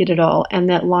didn't get it all, and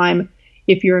that Lyme,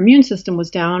 if your immune system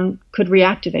was down, could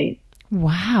reactivate.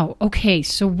 Wow. Okay.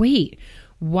 So wait,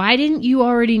 why didn't you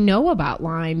already know about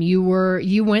Lyme?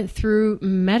 You went through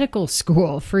medical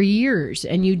school for years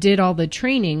and you did all the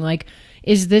training. Like,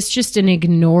 is this just an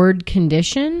ignored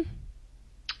condition?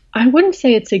 I wouldn't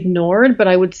say it's ignored, but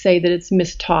I would say that it's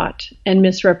mistaught and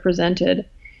misrepresented.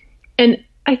 And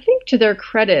I think, to their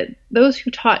credit, those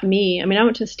who taught me, I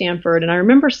went to Stanford, and I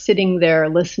remember sitting there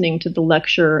listening to the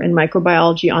lecture in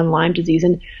microbiology on Lyme disease.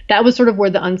 And that was sort of where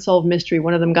the unsolved mystery,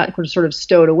 one of them got sort of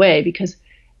stowed away, because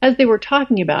as they were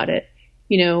talking about it,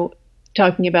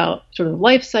 talking about sort of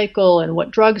life cycle and what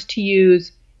drugs to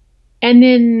use, and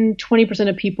then 20%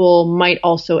 of people might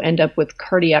also end up with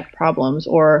cardiac problems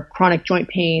or chronic joint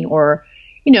pain or,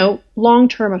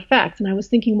 long-term effects. And I was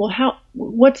thinking, well,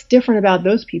 what's different about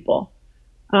those people?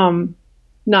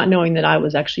 Not knowing that I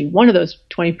was actually one of those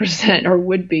 20%, or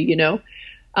would be,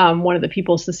 one of the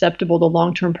people susceptible to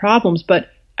long-term problems. But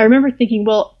I remember thinking,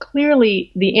 well,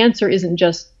 clearly the answer isn't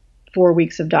just 4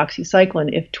 weeks of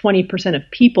doxycycline if 20% of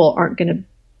people aren't going to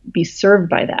be served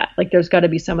by that. Like, there's got to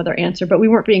be some other answer, but we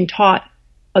weren't being taught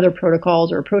other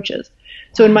protocols or approaches.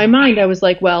 So in my mind, I was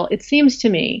like, well, it seems to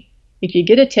me if you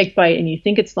get a tick bite and you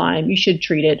think it's Lyme, you should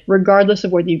treat it regardless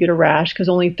of whether you get a rash, because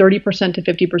only 30% to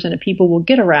 50% of people will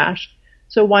get a rash.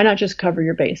 So why not just cover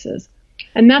your bases?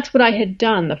 And that's what I had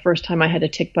done the first time I had a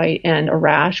tick bite and a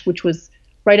rash, which was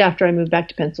right after I moved back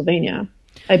to Pennsylvania.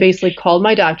 I basically called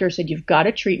my doctor, said, you've got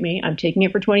to treat me. I'm taking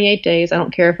it for 28 days. I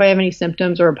don't care if I have any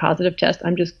symptoms or a positive test.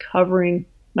 I'm just covering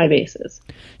my bases.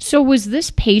 So was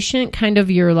this patient kind of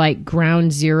your like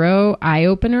ground zero eye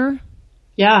opener?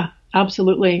 Yeah,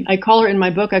 absolutely. I call her in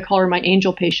my book, I call her my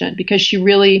angel patient, because she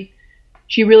really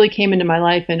came into my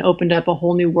life and opened up a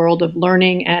whole new world of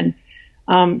learning and,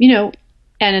 and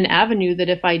an avenue that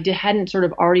if I hadn't sort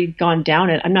of already gone down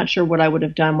it, I'm not sure what I would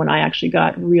have done when I actually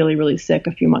got really, really sick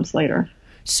a few months later.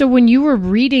 So when you were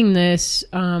reading this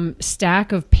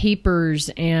stack of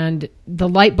papers and the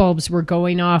light bulbs were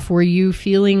going off, were you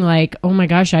feeling like, oh my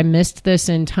gosh, I missed this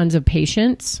in tons of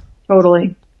patients?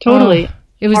 Totally.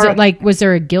 It was like, was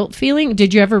there a guilt feeling?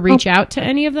 Did you ever reach out to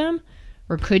any of them,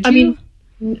 or could you?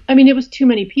 I mean, it was too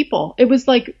many people. It was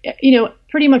like,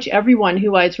 pretty much everyone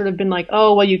who I'd sort of been like,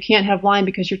 oh, well, you can't have Lyme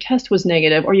because your test was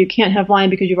negative, or you can't have Lyme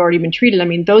because you've already been treated. I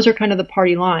mean, those are kind of the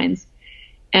party lines.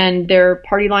 And they're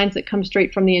party lines that come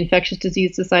straight from the Infectious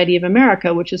Disease Society of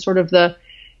America, which is sort of the,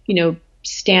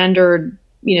 standard,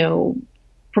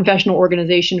 professional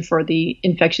organization for the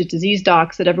infectious disease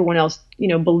docs that everyone else,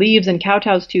 believes and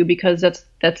kowtows to, because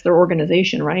that's their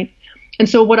organization, right? And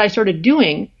so what I started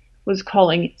doing was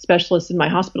calling specialists in my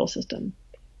hospital system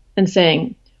and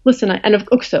saying, listen,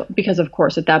 because of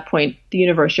course at that point the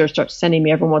universe here starts sending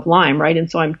me everyone with Lyme, right? And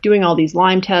so I'm doing all these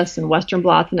Lyme tests and Western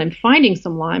blots, and I'm finding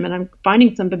some Lyme and I'm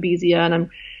finding some Babesia, and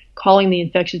I'm calling the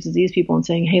infectious disease people and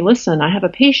saying, hey, listen, I have a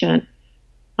patient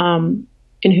in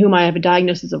whom I have a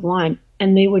diagnosis of Lyme,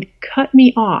 and they would cut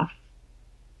me off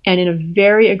and in a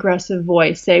very aggressive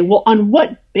voice say, well, on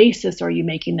what basis are you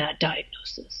making that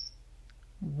diagnosis?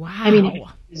 Wow. I mean, it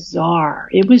was bizarre.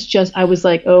 It was just, I was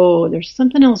like, oh, there's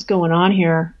something else going on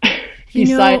here.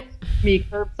 Besides me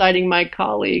curbsiding my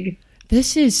colleague.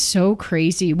 This is so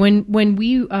crazy. When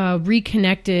we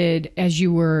reconnected, as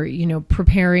you were,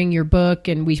 preparing your book,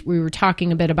 and we were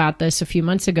talking a bit about this a few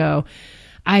months ago,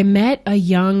 I met a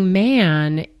young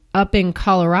man up in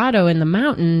Colorado in the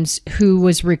mountains who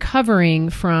was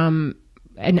recovering from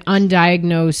an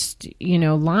undiagnosed,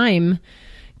 Lyme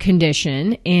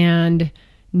condition, and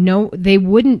no, they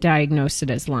wouldn't diagnose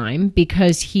it as Lyme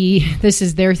because this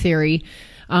is their theory,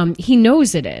 he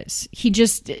knows it is. He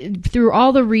just, through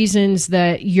all the reasons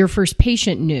that your first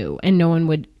patient knew, and no one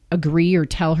would agree or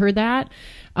tell her that,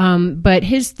 but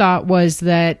his thought was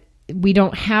that we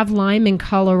don't have Lyme in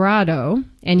Colorado,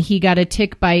 and he got a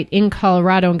tick bite in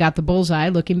Colorado and got the bullseye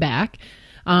looking back,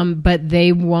 but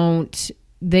they won't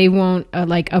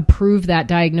approve that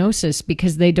diagnosis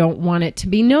because they don't want it to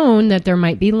be known that there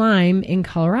might be Lyme in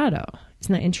Colorado.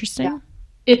 Isn't that interesting? Yeah.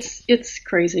 It's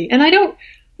crazy. And I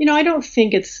don't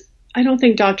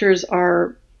think doctors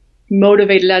are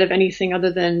motivated out of anything other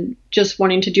than just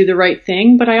wanting to do the right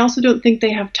thing. But I also don't think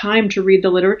they have time to read the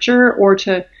literature or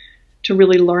to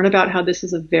really learn about how this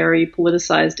is a very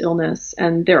politicized illness.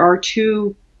 And there are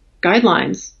 2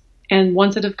 guidelines, and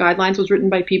one set of guidelines was written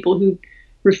by people who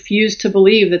refuse to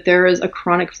believe that there is a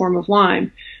chronic form of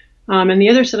Lyme. And the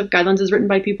other set of guidelines is written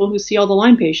by people who see all the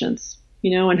Lyme patients,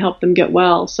 and help them get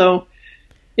well. So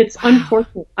it's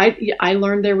unfortunate. I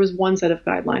learned there was one set of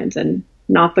guidelines and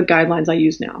not the guidelines I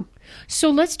use now. So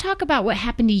let's talk about what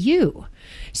happened to you.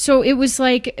 So it was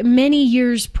like many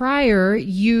years prior,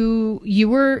 you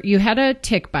had a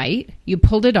tick bite, you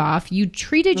pulled it off, you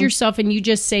treated yourself, and you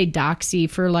just say Doxy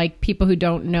for like people who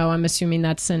don't know. I'm assuming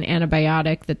that's an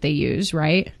antibiotic that they use,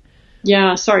 right?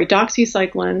 Yeah, sorry,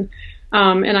 doxycycline.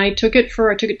 And I took it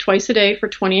twice a day for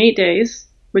 28 days,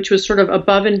 which was sort of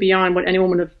above and beyond what anyone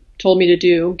would have told me to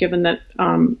do, given that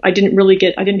I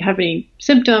didn't have any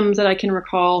symptoms that I can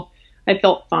recall. I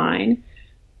felt fine.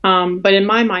 But in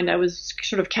my mind, I was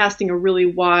sort of casting a really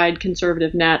wide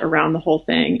conservative net around the whole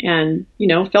thing and,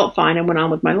 felt fine and went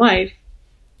on with my life.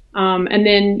 And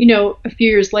then, a few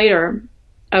years later,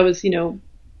 I was,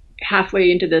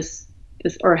 halfway into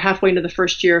halfway into the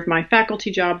first year of my faculty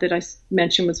job that I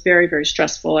mentioned was very, very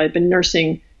stressful. I'd been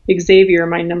nursing Xavier,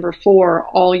 my number 4,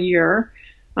 all year.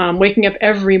 Waking up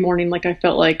every morning like I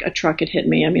felt like a truck had hit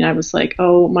me. I mean, I was like,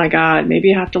 oh my God,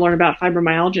 maybe I have to learn about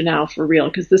fibromyalgia now for real,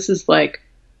 because this is like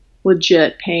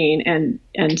legit pain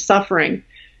and suffering.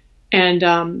 And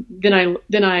then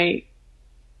I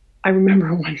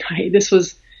remember one night, this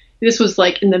was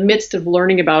like in the midst of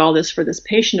learning about all this for this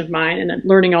patient of mine, and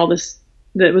learning all this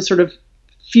that was sort of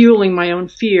fueling my own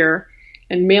fear.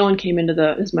 And Malin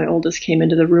as my oldest, came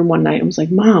into the room one night and was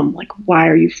like, Mom, like, why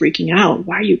are you freaking out?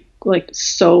 Why are you like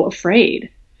so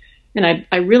afraid? And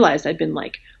I realized I'd been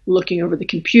like looking over the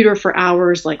computer for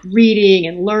hours, like reading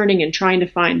and learning and trying to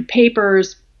find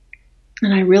papers.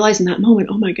 And I realized in that moment,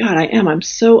 oh my God, I'm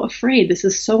so afraid. This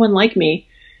is so unlike me.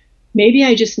 Maybe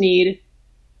I just need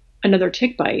another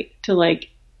tick bite to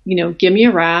give me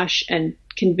a rash and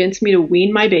convince me to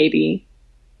wean my baby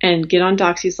and get on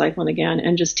doxycycline again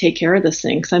and just take care of this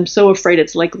thing. Because I'm so afraid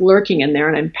it's like lurking in there,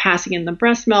 and I'm passing in the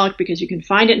breast milk, because you can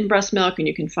find it in breast milk and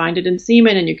you can find it in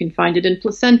semen and you can find it in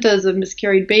placentas of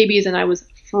miscarried babies. And I was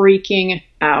freaking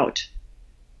out.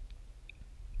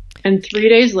 And 3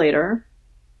 days later,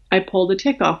 I pulled a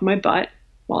tick off my butt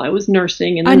while I was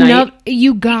nursing in the night.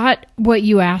 You got what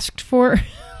you asked for?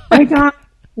 I got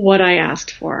what I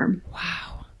asked for.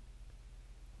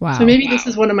 Wow. So maybe this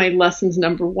is one of my lessons,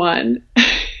 number 1.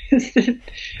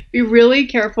 Be really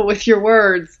careful with your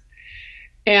words.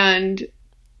 And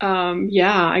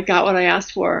I got what I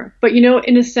asked for. But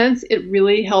in a sense, it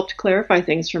really helped clarify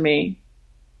things for me.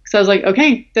 So I was like,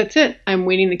 okay, that's it. I'm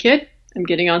weaning the kid. I'm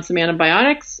getting on some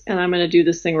antibiotics, and I'm going to do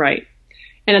this thing right.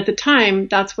 And at the time,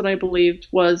 that's what I believed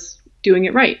was doing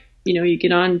it right. You know, you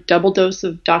get on double dose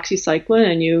of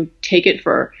doxycycline and you take it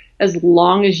for as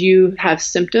long as you have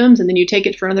symptoms, and then you take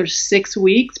it for another 6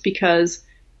 weeks because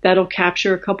that'll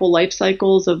capture a couple life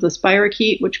cycles of the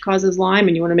spirochete, which causes Lyme,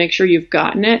 and you want to make sure you've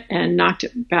gotten it and knocked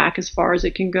it back as far as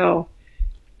it can go.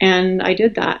 And I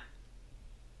did that.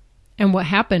 And what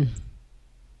happened?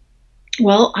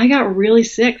 Well, I got really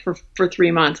sick for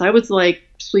 3 months. I was like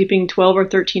sleeping 12 or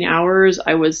 13 hours.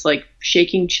 I was like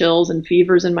shaking chills and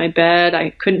fevers in my bed.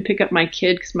 I couldn't pick up my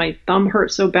kid because my thumb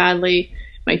hurt so badly.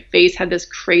 My face had this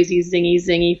crazy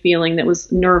zingy feeling that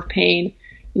was nerve pain.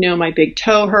 You know, my big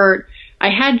toe hurt. I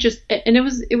had just, and it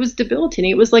was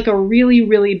debilitating. It was like a really,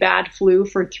 really bad flu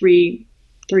for three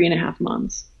and a half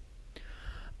months.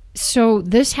 So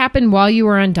this happened while you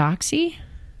were on Doxy?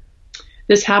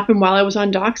 This happened while I was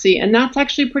on Doxy, and that's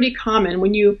actually pretty common.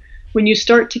 When you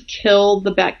start to kill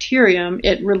the bacterium,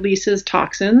 it releases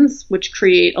toxins, which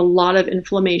create a lot of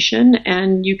inflammation,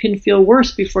 and you can feel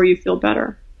worse before you feel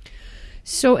better.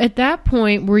 So at that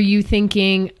point, were you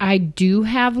thinking, I do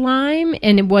have Lyme?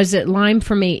 And was it Lyme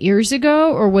from 8 years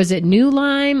ago, or was it new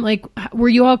Lyme? Like, were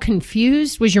you all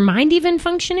confused? Was your mind even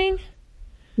functioning?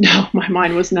 No, my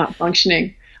mind was not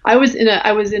functioning. I was in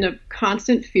a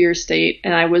constant fear state,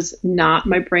 and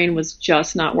my brain was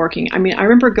just not working. I mean, I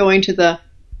remember going to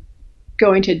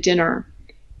dinner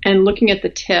and looking at the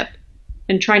tip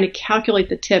and trying to calculate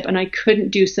the tip, and I couldn't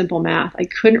do simple math. I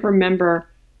couldn't remember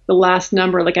the last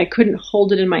number. Like, I couldn't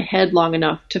hold it in my head long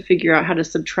enough to figure out how to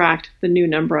subtract the new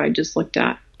number I just looked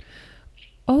at.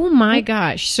 Oh my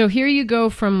gosh. So here you go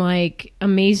from like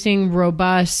amazing,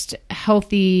 robust,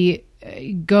 healthy,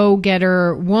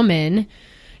 go-getter woman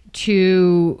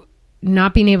to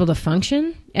not being able to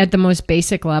function at the most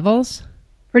basic levels?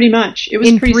 Pretty much. It was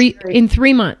in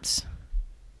 3 months.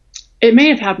 It may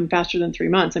have happened faster than 3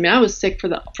 months. I mean, I was sick for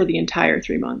the entire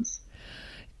 3 months.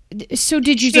 So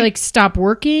did you like stop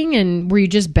working, and were you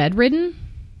just bedridden?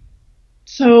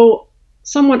 So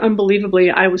somewhat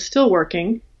unbelievably, I was still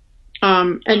working.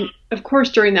 And of course,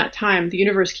 during that time, the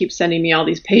universe keeps sending me all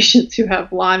these patients who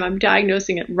have Lyme. I'm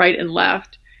diagnosing it right and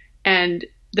left. And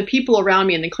the people around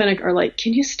me in the clinic are like,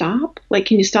 can you stop? Like,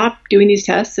 can you stop doing these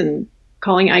tests and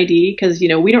calling ID? Because, you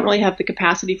know, we don't really have the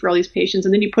capacity for all these patients.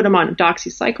 And then you put them on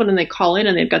doxycycline and they call in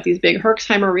and they've got these big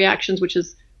Herxheimer reactions, which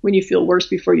is when you feel worse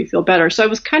before you feel better. So I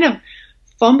was kind of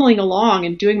fumbling along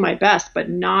and doing my best, but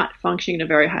not functioning at a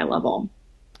very high level.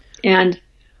 And,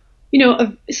 you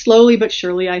know, slowly but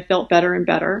surely I felt better and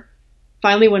better.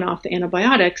 Finally went off the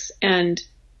antibiotics, and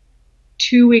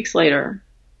 2 weeks later,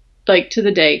 like to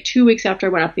the day, 2 weeks after I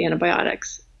went off the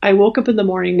antibiotics, I woke up in the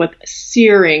morning with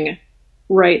searing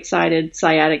right-sided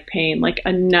sciatic pain, like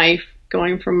a knife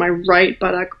going from my right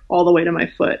buttock all the way to my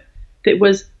foot. That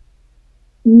was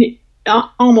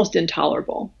almost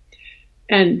intolerable.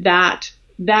 And that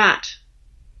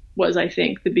was, I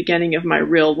think, the beginning of my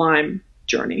real Lyme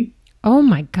journey. Oh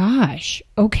my gosh.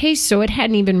 Okay, so it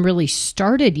hadn't even really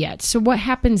started yet. So what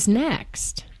happens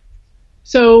next?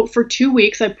 So for 2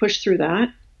 weeks, I pushed through that,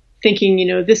 thinking, you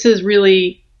know, this is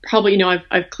really probably, you know,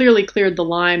 I've clearly cleared the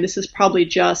Lyme. This is probably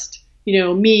just, you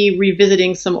know, me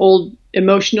revisiting some old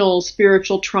emotional,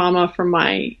 spiritual trauma from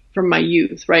my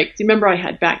youth, right? 'Cause remember, I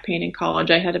had back pain in college.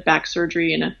 I had a back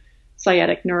surgery and a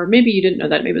sciatic nerve. Maybe you didn't know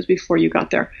that. Maybe it was before you got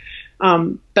there.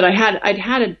 But I'd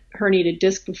had a herniated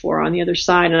disc before on the other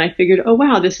side, and I figured, oh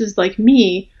wow, this is like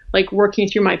me, like working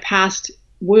through my past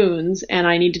wounds, and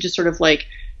I need to just sort of like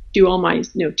do all my,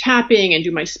 you know, tapping and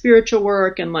do my spiritual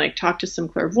work and like talk to some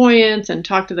clairvoyants and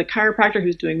talk to the chiropractor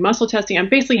who's doing muscle testing. I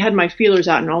basically had my feelers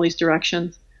out in all these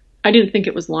directions. I didn't think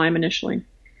it was Lyme initially,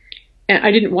 and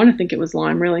I didn't want to think it was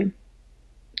Lyme really.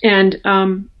 And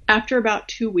after about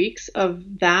 2 weeks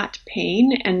of that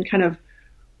pain and kind of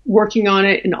working on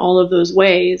it in all of those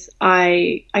ways,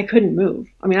 I couldn't move.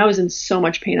 I mean, I was in so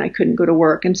much pain I couldn't go to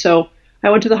work. And so I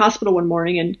went to the hospital one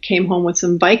morning and came home with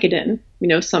some Vicodin, you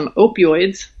know, some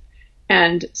opioids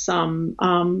and some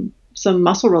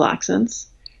muscle relaxants,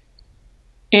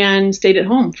 and stayed at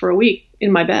home for a week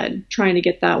in my bed trying to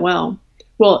get that well.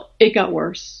 Well, it got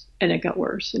worse and it got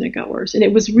worse and it got worse. And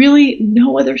it was really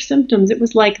no other symptoms. It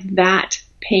was like that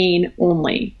pain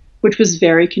only, which was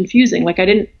very confusing. Like, I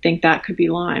didn't think that could be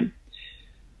Lyme.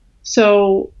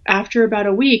 So after about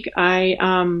a week,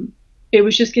 it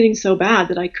was just getting so bad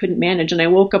that I couldn't manage. And I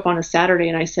woke up on a Saturday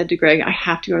and I said to Greg, I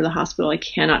have to go to the hospital. I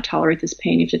cannot tolerate this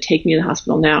pain. You have to take me to the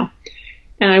hospital now.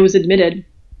 And I was admitted,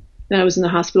 and I was in the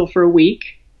hospital for a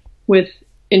week with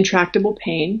intractable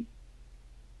pain.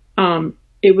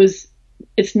 It was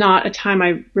it's not a time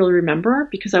I really remember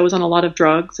because I was on a lot of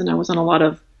drugs and I was on a lot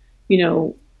of,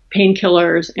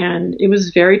 painkillers, and it was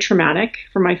very traumatic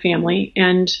for my family.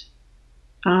 And,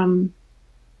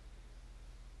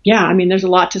 there's a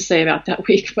lot to say about that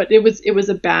week, but it was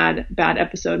a bad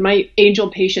episode. My angel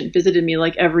patient visited me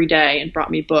like every day and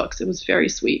brought me books. It was very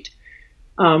sweet.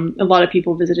 A lot of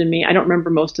people visited me. I don't remember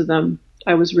most of them.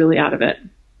 I was really out of it.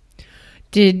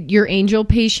 Did your angel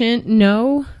patient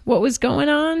know what was going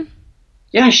on?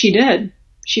 Yeah, she did.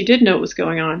 She did know what was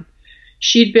going on.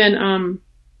 She'd been,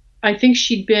 I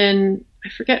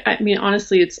forget,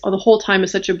 honestly, the whole time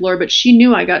is such a blur, but she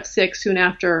knew I got sick soon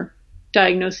after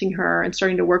diagnosing her and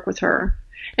starting to work with her.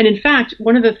 And in fact,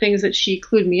 one of the things that she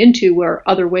clued me into were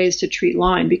other ways to treat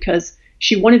Lyme, because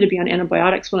she wanted to be on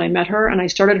antibiotics when I met her, and I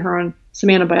started her on some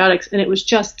antibiotics, and it was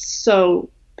just so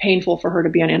painful for her to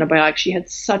be on antibiotics. She had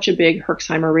such a big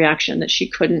Herxheimer reaction that she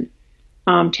couldn't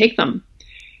take them.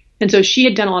 And so she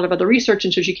had done a lot of other research,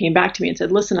 and so she came back to me and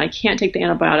said, listen, I can't take the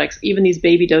antibiotics. Even these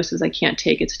baby doses I can't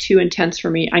take. It's too intense for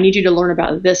me. I need you to learn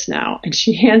about this now. And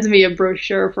she hands me a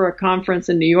brochure for a conference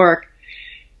in New York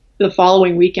the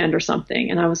following weekend or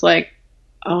something. And I was like,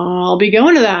 I'll be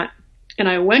going to that. And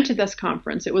I went to this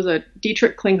conference. It was a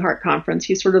Dietrich Klinghardt conference.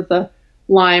 He's sort of the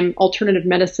Lyme alternative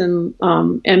medicine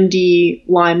MD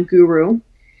Lyme guru.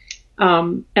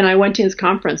 And I went to his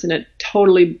conference, and it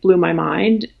totally blew my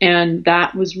mind. And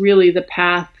that was really the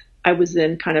path I was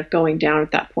in, kind of going down at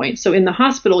that point. So in the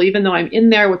hospital, even though I'm in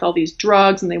there with all these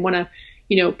drugs and they want to,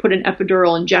 put an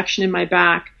epidural injection in my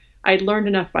back, I'd learned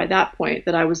enough by that point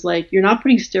that I was like, you're not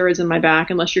putting steroids in my back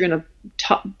unless you're going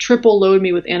to triple load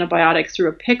me with antibiotics through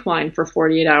a PICC line for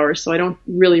 48 hours. So I don't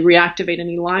really reactivate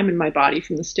any Lyme in my body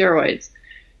from the steroids.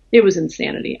 It was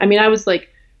insanity. I was like,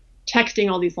 texting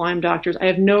all these Lyme doctors. I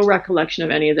have no recollection of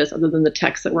any of this other than the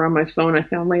texts that were on my phone I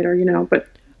found later, but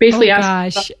basically it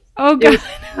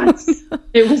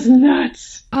was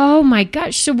nuts. Oh my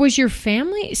gosh. So was your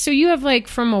family, so you have like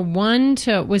from a 1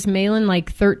 to, was Malin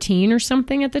like 13 or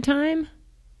something at the time?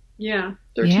 Yeah.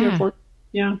 13 or 14.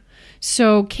 Yeah.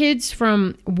 So kids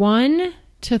from 1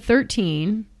 to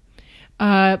 13,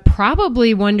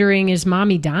 probably wondering, is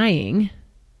mommy dying?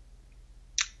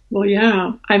 Well,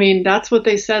 yeah. That's what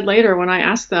they said later when I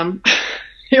asked them.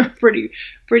 They were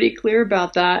pretty clear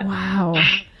about that. Wow.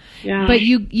 Yeah. But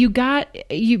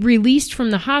you released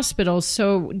from the hospital.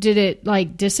 So did it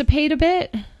like dissipate a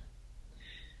bit?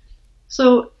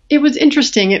 So it was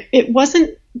interesting. It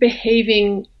wasn't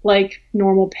behaving like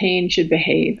normal pain should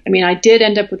behave. I did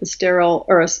end up with a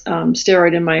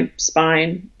steroid in my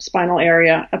spinal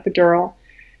area, epidural.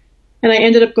 And I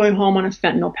ended up going home on a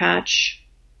fentanyl patch.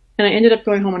 And I ended up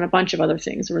going home on a bunch of other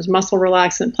things. There was muscle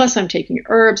relaxant. Plus I'm taking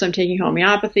herbs. I'm taking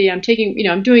homeopathy. I'm taking,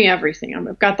 I'm doing everything.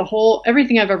 I've got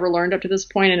everything I've ever learned up to this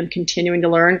point, and I'm continuing to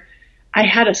learn. I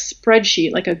had a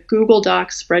spreadsheet, like a Google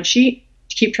Docs spreadsheet,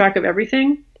 to keep track of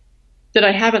everything that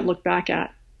I haven't looked back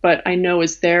at, but I know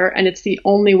is there. And it's the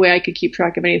only way I could keep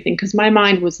track of anything, because my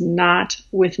mind was not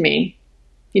with me.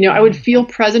 I would feel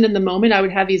present in the moment. I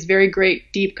would have these very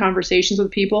great, deep conversations with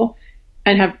people,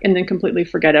 and then completely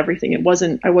forget everything.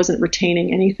 I wasn't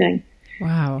retaining anything.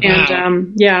 Wow.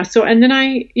 And so and then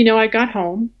I got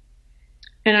home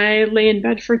and I lay in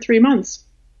bed for 3 months.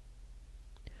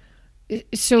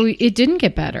 So it didn't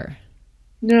get better.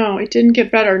 No, it didn't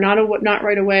get better. Not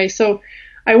right away. So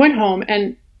I went home,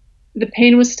 and the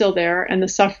pain was still there, and the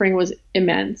suffering was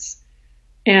immense.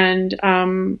 And I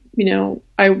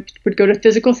would go to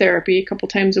physical therapy a couple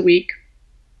times a week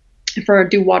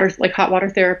do hot water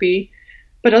therapy.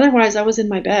 But otherwise, I was in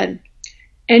my bed.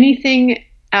 Anything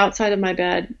outside of my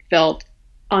bed felt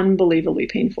unbelievably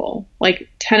painful, like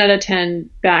 10 out of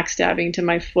 10 backstabbing to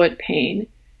my foot pain.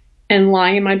 And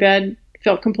lying in my bed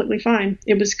felt completely fine.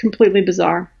 It was completely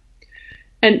bizarre.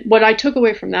 And what I took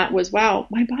away from that was, wow,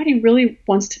 my body really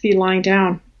wants to be lying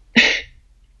down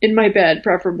in my bed,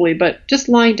 preferably, but just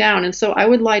lying down. And so I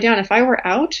would lie down. If I were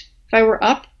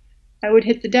up, I would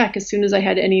hit the deck as soon as I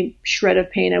had any shred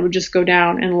of pain. I would just go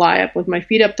down and lie up with my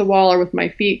feet up the wall, or with my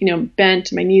feet,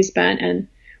 bent, my knees bent, and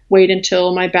wait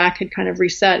until my back had kind of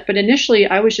reset. But initially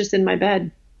I was just in my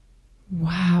bed.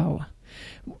 Wow.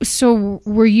 So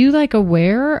were you like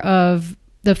aware of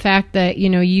the fact that,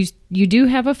 you do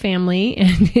have a family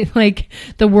and like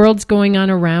the world's going on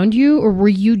around you, or were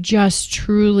you just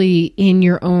truly in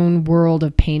your own world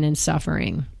of pain and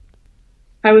suffering?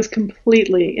 I was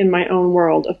completely in my own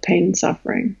world of pain and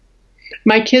suffering.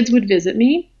 My kids would visit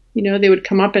me. They would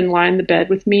come up and lie in the bed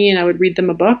with me, and I would read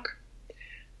them a book.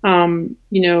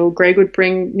 Greg would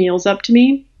bring meals up to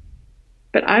me.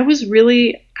 But I was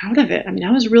really out of it.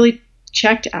 I was really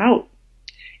checked out.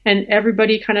 and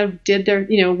everybody kind of did their,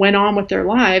 went on with their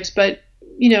lives, but,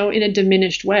 in a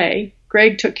diminished way.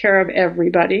 Greg took care of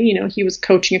everybody. He was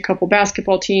coaching a couple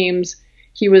basketball teams.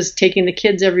 He was taking the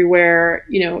kids everywhere.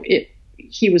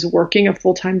 He was working a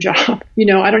full-time job.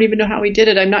 I don't even know how he did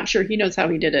it. I'm not sure he knows how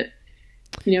he did it.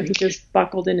 He just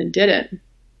buckled in and did it.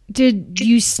 Did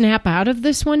you snap out of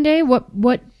this one day?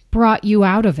 What brought you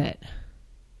out of it?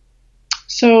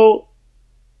 So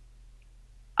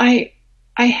I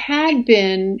had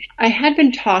been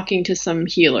talking to some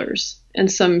healers and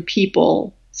some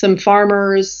people, some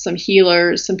farmers, some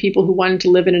healers, some people who wanted to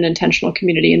live in an intentional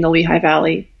community in the Lehigh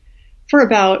Valley for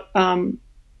about, there'd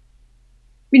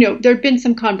been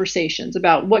some conversations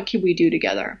about what could we do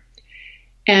together.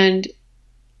 And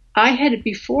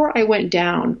before I went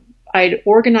down, I'd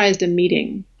organized a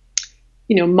meeting,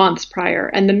 months prior,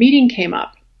 and the meeting came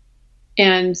up,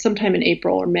 and sometime in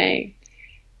April or May.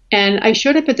 And I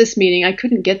showed up at this meeting. I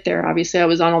couldn't get there. Obviously, I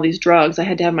was on all these drugs. I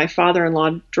had to have my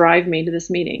father-in-law drive me to this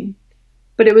meeting.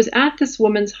 But it was at this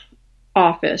woman's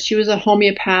office. She was a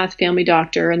homeopath family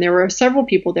doctor, and there were several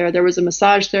people there. There was a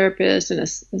massage therapist and a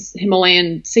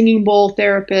Himalayan singing bowl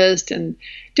therapist and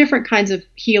different kinds of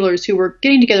healers who were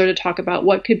getting together to talk about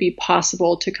what could be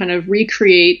possible to kind of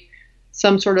recreate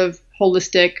some sort of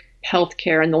holistic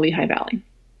healthcare in the Lehigh Valley.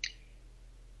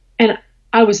 And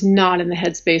I was not in the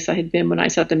headspace I had been when I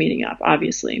set the meeting up,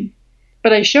 obviously.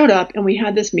 But I showed up and we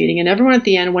had this meeting, and everyone at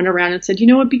the end went around and said,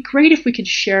 it'd be great if we could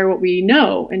share what we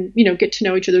know and, get to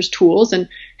know each other's tools. And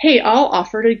hey, I'll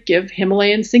offer to give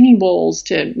Himalayan singing bowls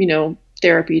to,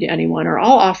 therapy to anyone, or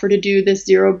I'll offer to do this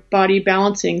zero body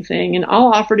balancing thing, and I'll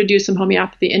offer to do some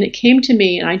homeopathy. And it came to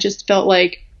me and I just felt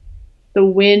like the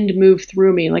wind moved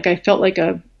through me. Like I felt like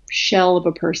a shell of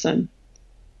a person.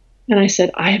 And I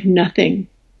said, I have nothing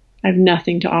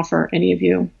to offer any of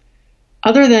you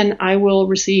other than I will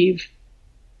receive.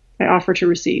 I offer to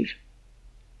receive.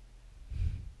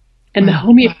 And the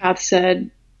homeopath said,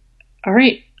 all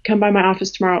right, come by my office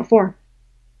tomorrow at 4.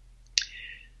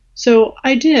 So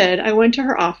I did. I went to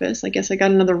her office. I guess I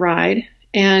got another ride,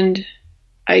 and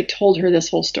I told her this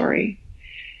whole story.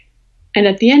 And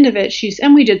at the end of it,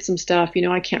 and we did some stuff,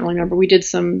 I can't really remember. We did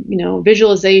some,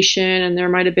 visualization, and there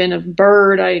might have been a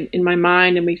bird in my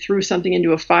mind, and we threw something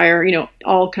into a fire,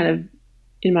 all kind of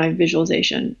in my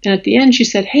visualization. And at the end, she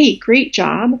said, hey, great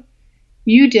job.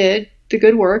 You did the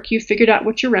good work. You figured out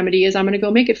what your remedy is. I'm going to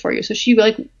go make it for you. So she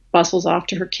bustles off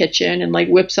to her kitchen and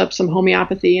whips up some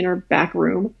homeopathy in her back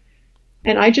room.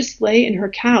 And I just lay in her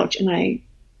couch, and I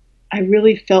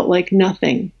really felt like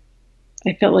nothing.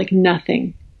 I felt like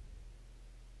nothing.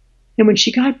 And when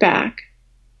she got back,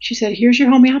 she said, here's your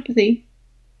homeopathy.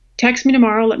 Text me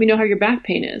tomorrow. Let me know how your back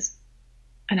pain is.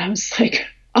 And I was like,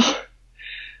 oh,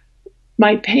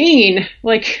 my pain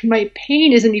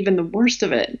isn't even the worst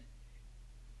of it.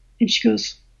 And she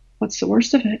goes, what's the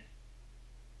worst of it?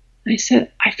 And I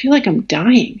said, I feel like I'm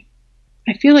dying.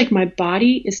 I feel like my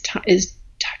body is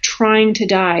trying to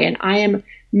die, and I am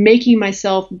making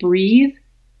myself breathe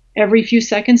every few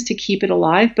seconds to keep it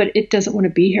alive, but it doesn't want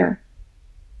to be here.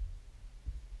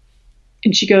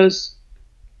 And she goes,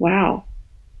 wow.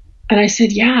 And I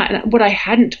said, yeah. And what I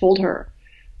hadn't told her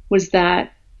was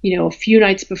that, a few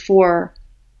nights before,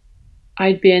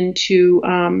 I'd been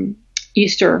to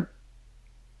Easter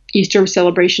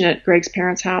celebration at Greg's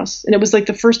parents' house. And it was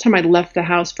the first time I'd left the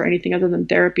house for anything other than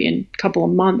therapy in a couple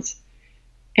of months.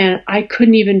 And I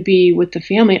couldn't even be with the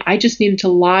family. I just needed to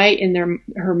lie in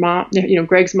her mom,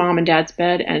 Greg's mom and dad's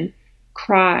bed and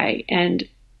cry and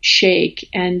shake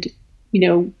and,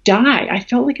 die. I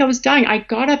felt like I was dying. I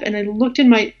got up and I looked in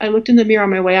the mirror on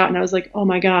my way out, and I was like, oh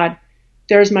my God,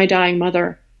 there's my dying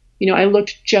mother. I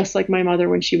looked just like my mother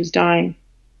when she was dying,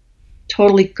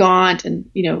 totally gaunt and,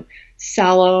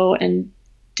 sallow and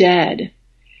dead.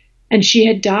 And she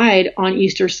had died on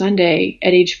Easter Sunday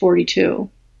at age 42,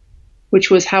 which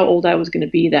was how old I was going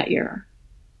to be that year.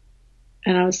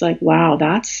 And I was like, wow,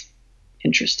 that's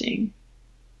interesting.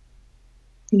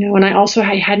 And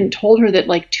I hadn't told her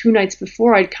that 2 nights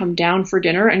before I'd come down for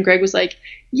dinner, and Greg was like,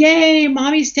 yay,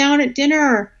 mommy's down at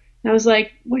dinner. And I was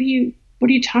like, what are you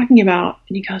talking about?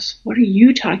 And he goes, what are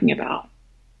you talking about?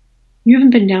 You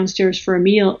haven't been downstairs for a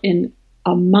meal in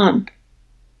a month.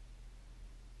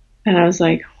 And I was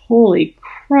like, holy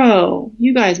crow,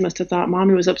 you guys must have thought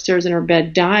mommy was upstairs in her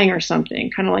bed dying or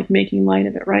something, kind of making light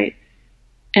of it, right?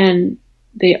 And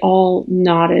they all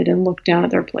nodded and looked down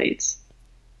at their plates.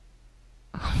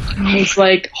 And I was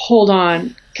like, hold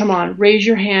on, come on, raise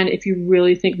your hand if you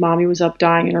really think mommy was up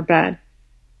dying in her bed.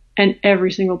 And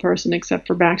every single person except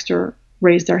for Baxter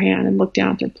raised their hand and looked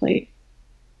down at their plate.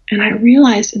 And I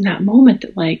realized in that moment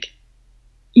that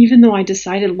even though I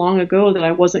decided long ago that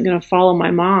I wasn't going to follow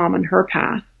my mom and her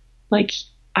path, like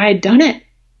I had done it.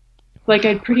 Like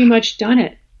I'd pretty much done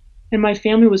it. And my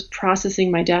family was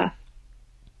processing my death.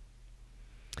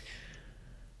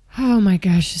 Oh my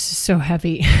gosh, this is so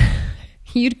heavy.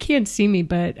 You can't see me,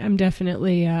 but I'm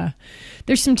definitely,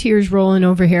 there's some tears rolling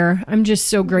over here. I'm just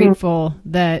so grateful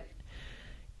that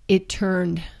it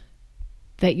turned,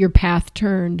 that your path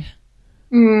turned.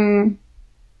 You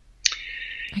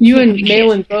and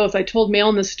Malin both. I told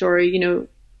Malin this story, a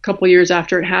couple years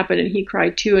after it happened, and he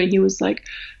cried too. And he was like,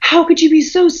 "How could you be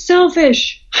so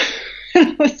selfish?"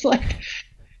 And I was like,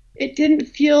 it didn't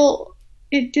feel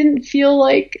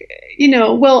like,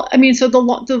 well, I mean, so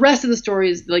the rest of the story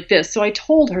is like this. So I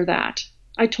told her that.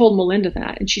 I told Melinda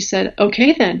that, and she said,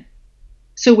 "Okay then.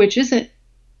 So which is it?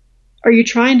 Are you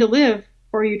trying to live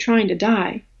or are you trying to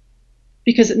die?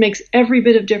 Because it makes every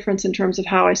bit of difference in terms of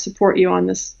how I support you on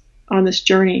this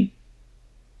journey.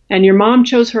 And your mom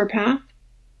chose her path,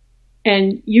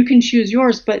 and you can choose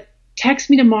yours, but text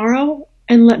me tomorrow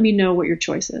and let me know what your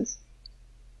choice is."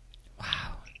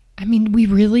 Wow. I mean, we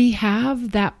really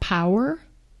have that power?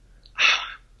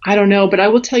 I don't know, but I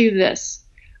will tell you this.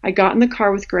 I got in the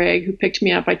car with Greg, who picked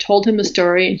me up. I told him the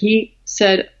story, and he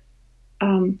said,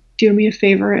 "Do me a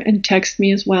favor and text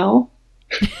me as well."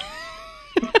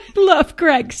 I love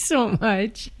Greg so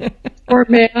much. Poor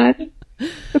man.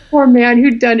 The poor man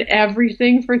who'd done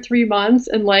everything for 3 months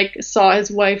and saw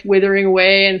his wife withering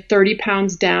away and 30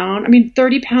 pounds down. I mean,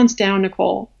 30 pounds down,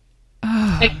 Nicole.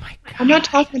 Oh my God. I'm not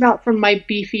talking about from my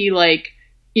beefy,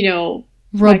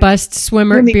 robust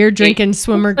swimmer, beer drinking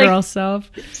swimmer girl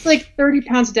self. It's 30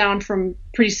 pounds down from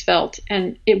pretty svelte,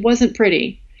 and it wasn't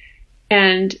pretty.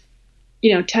 And,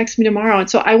 text me tomorrow. And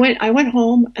so I went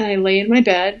home and I lay in my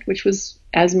bed, which was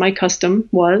as my custom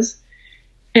was.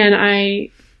 And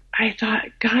I thought,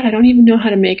 God, I don't even know how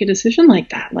to make a decision like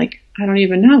that. I don't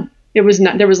even know. There was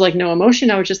no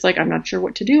emotion. I was just I'm not sure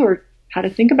what to do or how to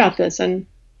think about this. And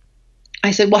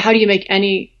I said, well, how do you make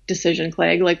any decision,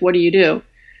 Clegg? What do you do?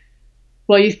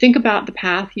 Well, you think about the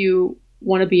path you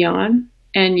want to be on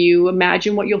and you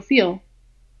imagine what you'll feel.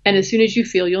 And as soon as you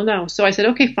feel, you'll know. So I said,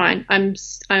 okay, fine. I'm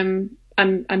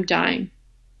dying.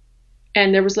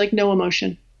 And there was no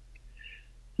emotion.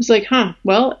 I was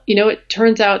well, it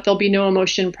turns out there'll be no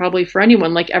emotion probably for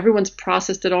anyone. Everyone's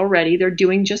processed it already. They're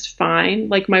doing just fine.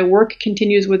 My work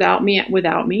continues without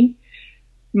me.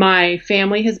 My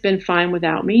family has been fine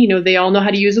without me. They all know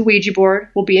how to use a Ouija board.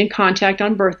 We'll be in contact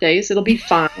on birthdays. It'll be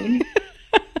fine.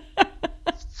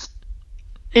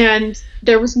 And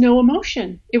there was no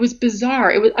emotion. It was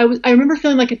bizarre. I remember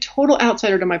feeling like a total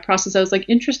outsider to my process. I was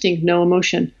interesting, no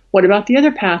emotion. What about the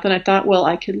other path? And I thought, well,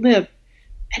 I could live.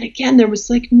 And again, there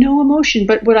was no emotion.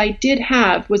 But what I did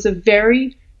have was a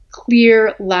very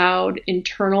clear, loud,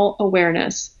 internal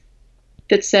awareness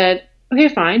that said, okay,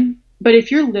 fine. But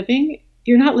if you're living,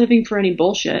 you're not living for any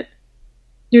bullshit.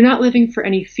 You're not living for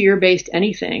any fear-based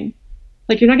anything.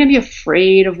 You're not going to be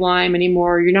afraid of Lyme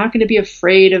anymore. You're not going to be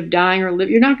afraid of dying or live.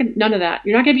 None of that.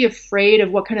 You're not going to be afraid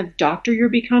of what kind of doctor you're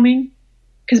becoming.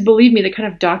 Because believe me, the kind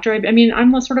of doctor,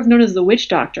 I'm sort of known as the witch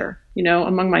doctor,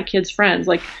 among my kids' friends.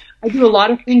 I do a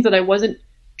lot of things that I wasn't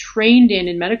trained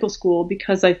in medical school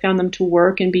because I found them to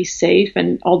work and be safe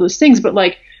and all those things. But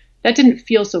that didn't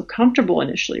feel so comfortable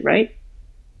initially, right?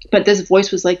 But this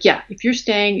voice was yeah, if you're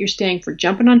staying for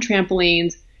jumping on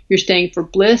trampolines. You're staying for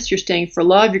bliss. You're staying for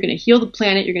love. You're going to heal the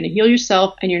planet. You're going to heal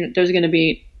yourself. And there's going to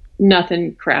be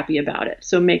nothing crappy about it.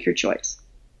 So make your choice.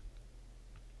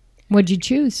 What'd you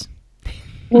choose?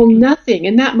 Well, nothing.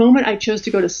 In that moment, I chose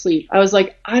to go to sleep. I was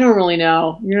I don't really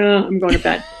know. Yeah, I'm going to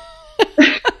bed.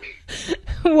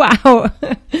 Wow.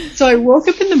 So I woke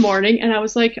up in the morning and I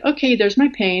was okay, there's my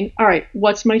pain. All right,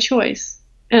 what's my choice?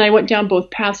 And I went down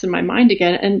both paths in my mind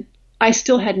again. And I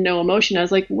still had no emotion. I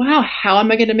was wow, how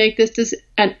am I going to make this?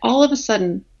 And all of a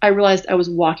sudden, I realized I was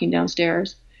walking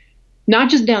downstairs. Not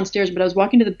just downstairs, but I was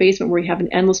walking to the basement where we have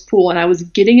an endless pool, and I was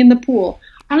getting in the pool.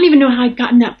 I don't even know how I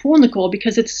got in that pool, Nicole,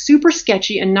 because it's super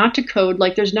sketchy and not to code.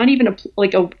 There's not even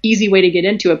a easy way to get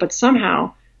into it, but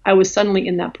somehow I was suddenly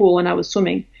in that pool and I was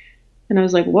swimming. And I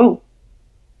was whoa.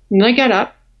 And then I got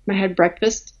up, I had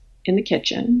breakfast in the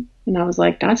kitchen, and I was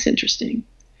that's interesting.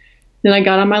 Then I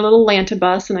got on my little Lanta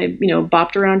bus and I,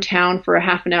 bopped around town for a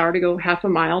half an hour to go half a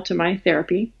mile to my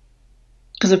therapy.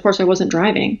 Because of course I wasn't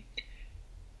driving.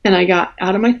 And I got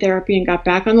out of my therapy and got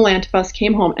back on the Lanta bus,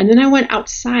 came home. And then I went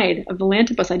outside of the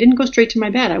Lanta bus. I didn't go straight to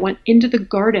my bed. I went into the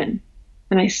garden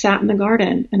and I sat in the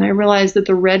garden and I realized that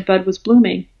the red bud was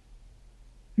blooming.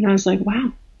 And I was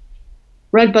wow,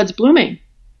 red bud's blooming.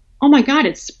 Oh my God,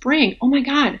 it's spring. Oh my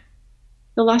God.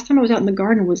 the last time I was out in the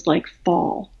garden was like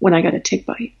fall when I got a tick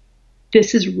bite.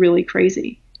 This is really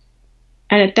crazy.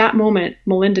 And at that moment,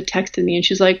 Melinda texted me and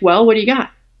she's like, well, what do you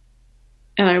got?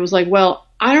 And I was like, well,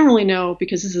 I don't really know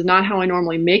because this is not how I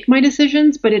normally make my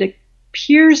decisions, but it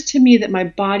appears to me that my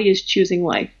body is choosing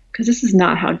life because this is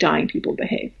not how dying people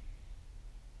behave.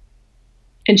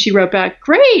 And she wrote back,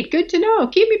 great, good to know.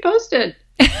 Keep me posted.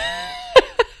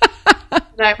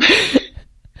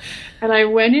 And I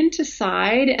went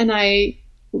inside and I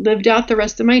lived out the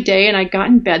rest of my day, and I got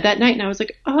in bed that night and I was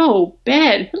like, oh,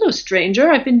 bed. Hello, stranger.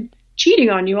 I've been cheating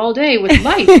on you all day with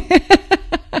life.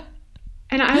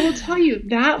 And I will tell you,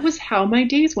 that was how my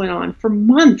days went on for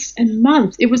months and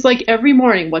months. It was like every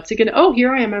morning, what's it going to, oh,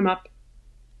 here I am, I'm up.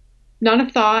 Not a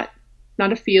thought,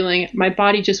 not a feeling. My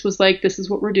body just was like, this is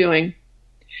what we're doing.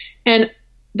 And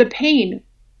the pain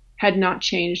had not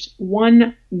changed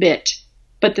one bit,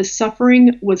 but the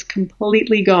suffering was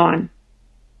completely gone.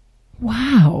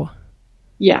 Wow.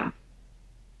 Yeah.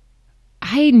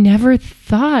 I never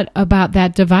thought about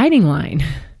that dividing line.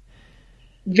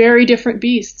 Very different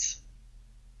beasts.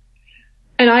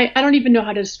 And I don't even know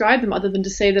how to describe them other than to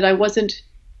say that I wasn't,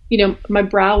 my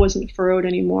brow wasn't furrowed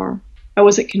anymore. I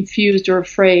wasn't confused or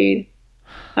afraid.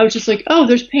 I was just like, oh,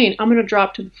 there's pain. I'm going to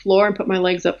drop to the floor and put my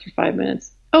legs up for 5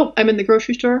 minutes. Oh, I'm in the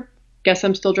grocery store. Guess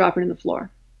I'm still dropping to the floor.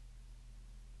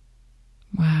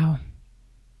 Wow.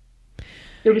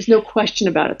 There was no question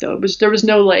about it, though. There was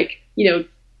no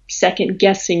second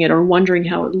guessing it or wondering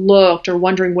how it looked or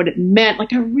wondering what it meant.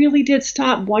 Like I really did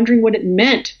stop wondering what it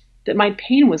meant that my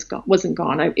pain wasn't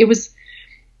gone.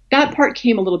 That part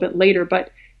came a little bit later,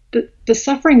 but the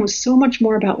suffering was so much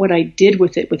more about what I did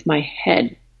with it with my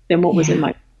head than what was in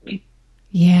my body.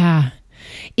 Yeah.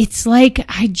 It's like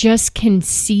I just can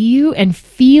see you and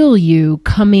feel you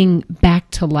coming back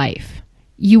to life.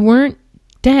 You weren't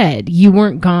dead. You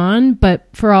weren't gone, but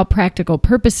for all practical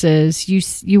purposes,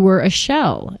 you were a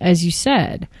shell, as you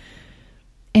said.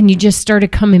 And you just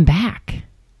started coming back.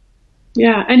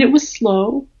 Yeah, and it was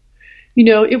slow.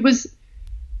 It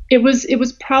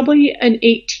was probably an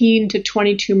 18 to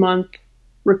 22 month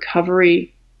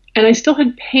recovery. And I still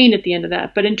had pain at the end of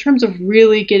that. But in terms of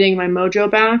really getting my mojo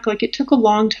back, it took a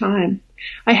long time.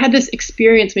 I had this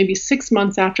experience maybe 6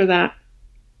 months after that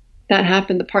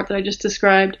happened, the part that I just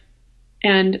described.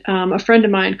 And a friend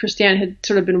of mine, Christiane, had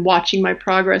sort of been watching my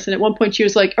progress. And at one point she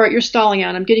was like, all right, you're stalling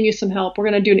out. I'm getting you some help. We're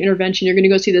going to do an intervention. You're going to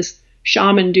go see this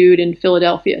shaman dude in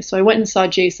Philadelphia. So I went and saw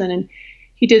Jason, and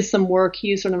he did some work.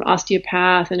 He's sort of an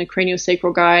osteopath and a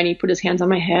craniosacral guy, and he put his hands on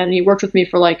my head, and he worked with me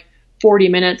for 40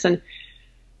 minutes. And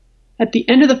at the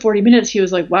end of the 40 minutes, he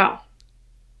was like, wow.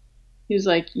 He was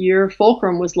like, your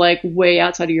fulcrum was way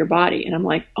outside of your body. And I'm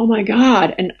like, oh my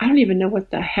God. And I don't even know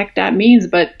what the heck that means,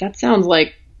 but that sounds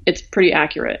like it's pretty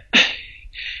accurate.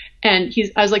 And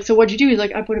I was like, so what'd you do? He's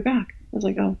like, I put it back. I was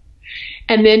like, oh.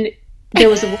 And then there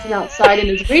was a woman outside in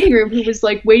his waiting room who was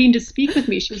waiting to speak with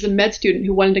me. She was a med student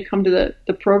who wanted to come to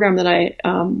the program that I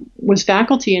was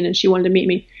faculty in, and she wanted to meet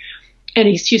me.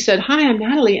 And she said, hi, I'm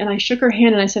Natalie. And I shook her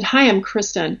hand and I said, hi, I'm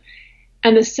Kristen.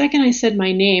 And the second I said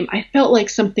my name, I felt like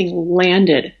something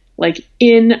landed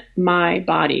in my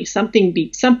body. Something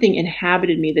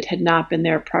inhabited me that had not been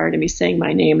there prior to me saying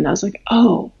my name. And I was like,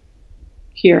 oh,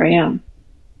 here I am.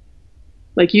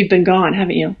 You've been gone,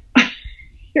 haven't you?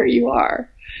 Here you are.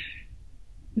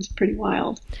 It's pretty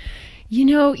wild.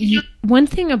 One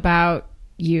thing about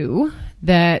you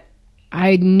that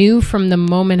I knew from the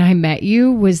moment I met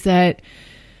you was that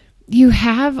you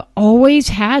have always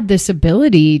had this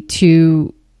ability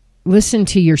to listen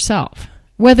to yourself,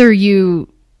 whether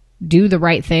you do the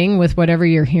right thing with whatever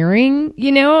you're hearing,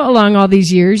 along all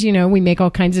these years. We make all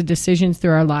kinds of decisions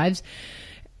through our lives,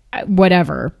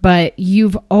 whatever, but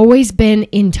you've always been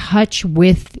in touch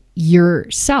with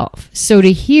yourself. So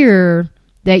to hear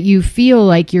that you feel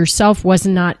like yourself was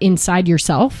not inside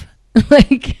yourself,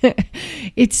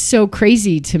 it's so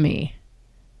crazy to me.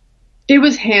 It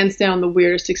was hands down the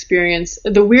weirdest experience,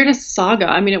 the weirdest saga.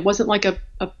 I mean, it wasn't like a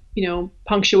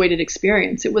punctuated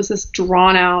experience. It was this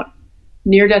drawn out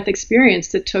near-death experience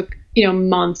that took,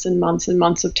 months and months and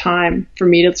months of time for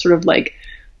me to sort of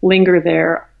linger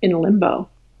there in limbo.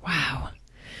 Wow.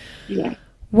 Yeah.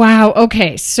 Wow.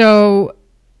 Okay. So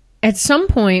at some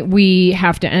point we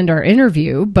have to end our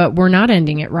interview, but we're not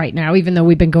ending it right now, even though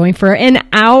we've been going for an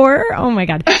hour. Oh my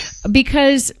God.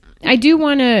 Because I do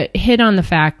want to hit on the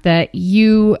fact that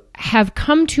you have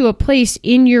come to a place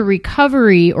in your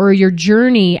recovery or your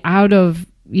journey out of,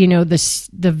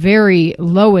 the very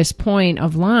lowest point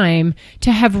of Lyme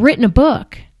to have written a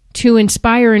book to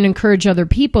inspire and encourage other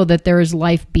people that there is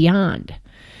life beyond.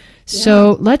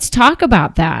 So let's talk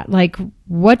about that. Like,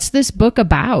 what's this book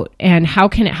about and how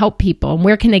can it help people and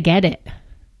where can they get it?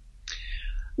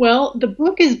 Well, the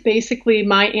book is basically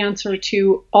my answer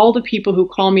to all the people who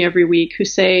call me every week who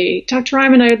say, Dr.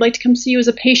 Ryman, I'd like to come see you as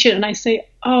a patient. And I say,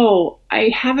 oh,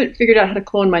 I haven't figured out how to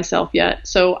clone myself yet.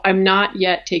 So I'm not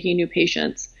yet taking new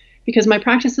patients because my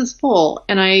practice is full.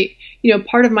 And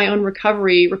part of my own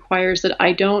recovery requires that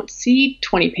I don't see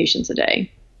 20 patients a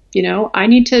day. I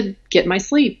need to get my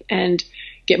sleep and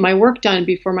get my work done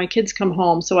before my kids come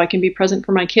home so I can be present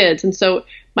for my kids. And so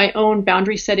my own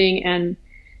boundary setting and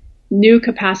new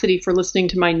capacity for listening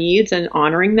to my needs and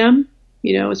honoring them,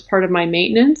 as part of my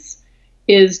maintenance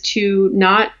is to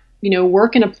not,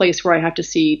 work in a place where I have to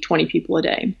see 20 people a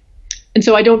day. And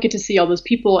so I don't get to see all those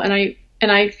people and I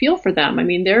feel for them. I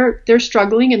mean, they're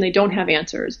struggling and they don't have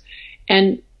answers.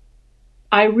 And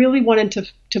I really wanted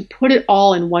to put it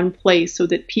all in one place so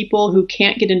that people who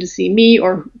can't get in to see me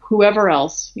or whoever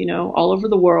else, all over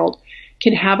the world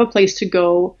can have a place to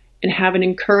go and have an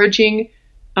encouraging,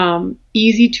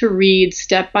 easy to read,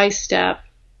 step-by-step,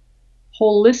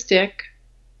 holistic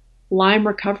Lyme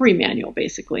recovery manual,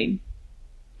 basically.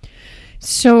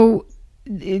 So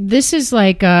this is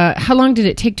like, how long did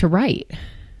it take to write?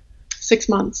 6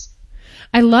 months.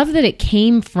 I love that it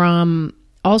came from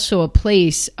also a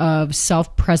place of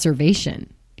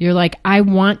self-preservation. You're like, I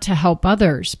want to help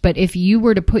others, but if you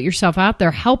were to put yourself out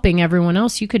there helping everyone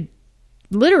else, you could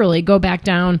literally go back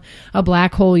down a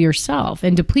black hole yourself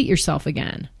and deplete yourself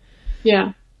again.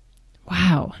 Yeah.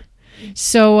 Wow.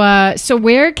 So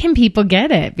where can people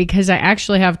get it? Because I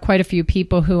actually have quite a few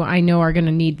people who I know are going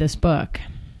to need this book.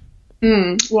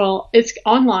 Well, it's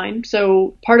online.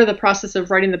 So part of the process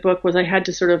of writing the book was I had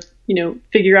to sort of,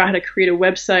 figure out how to create a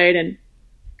website and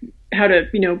how to,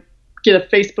 get a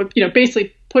Facebook,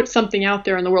 basically put something out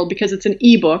there in the world because it's an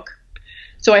ebook.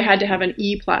 So I had to have an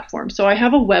e-platform. So I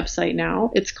have a website now.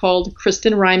 It's called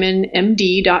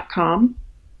KristinRymanMD.com.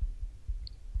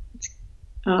 It's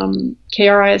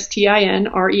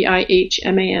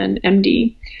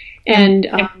KristinReichmanMD. And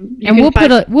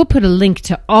we'll put a link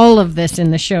to all of this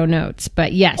in the show notes.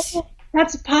 But yes,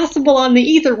 that's possible on the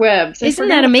ether webs. Isn't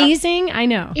that amazing? I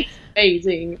know. It's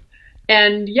amazing.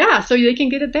 And yeah, so they can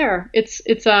get it there. It's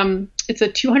a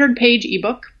 200-page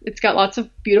ebook. It's got lots of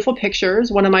beautiful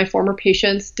pictures. One of my former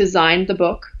patients designed the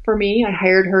book for me. I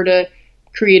hired her to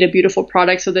create a beautiful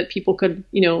product so that people could,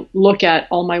 look at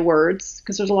all my words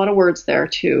because there's a lot of words there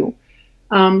too.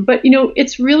 But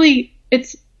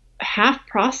it's half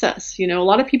process. A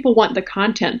lot of people want the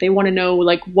content. They want to know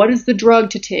like, what is the drug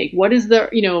to take? What is the,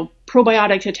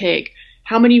 probiotic to take?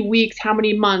 How many weeks? How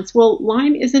many months? Well,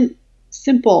 Lyme isn't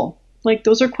simple. Like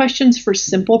those are questions for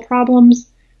simple problems.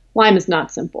 Lyme is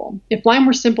not simple. If Lyme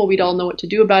were simple, we'd all know what to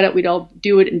do about it. We'd all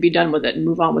do it and be done with it and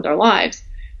move on with our lives.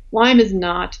 Lyme is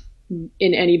not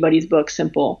in anybody's book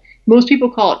simple. Most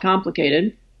people call it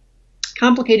complicated.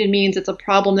 Complicated means it's a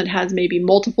problem that has maybe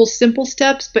multiple simple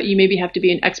steps, but you maybe have to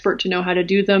be an expert to know how to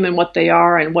do them and what they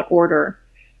are and what order.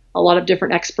 A lot of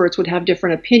different experts would have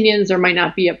different opinions. There might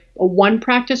not be a one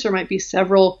practice, or might be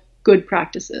several good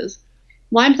practices.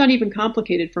 Lyme's not even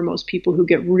complicated for most people who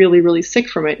get really, really sick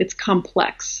from it. It's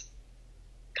complex.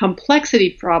 Complexity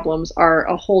problems are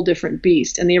a whole different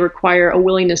beast, and they require a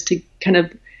willingness to kind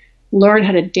of learn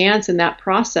how to dance in that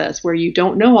process where you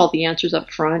don't know all the answers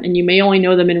up front, and you may only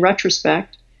know them in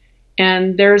retrospect.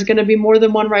 And there's going to be more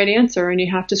than one right answer, and you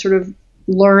have to sort of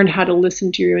learn how to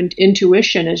listen to your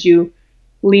intuition as you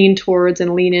lean towards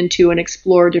and lean into and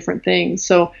explore different things.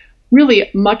 So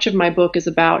really much of my book is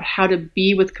about how to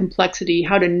be with complexity,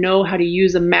 how to know how to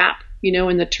use a map,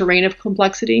 in the terrain of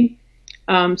complexity,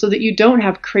 so that you don't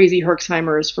have crazy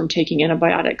Herxheimers from taking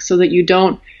antibiotics, so that you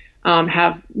don't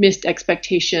have missed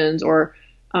expectations or,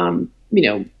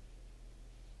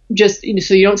 just,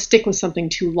 so you don't stick with something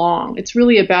too long. It's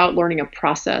really about learning a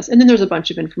process. And then there's a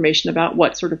bunch of information about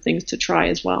what sort of things to try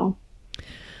as well.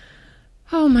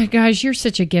 Oh my gosh, you're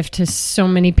such a gift to so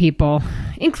many people,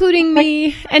 including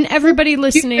me and everybody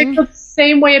listening. You feel the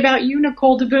same way about you,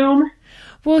 Nicole DeBoom.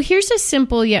 Well, here's a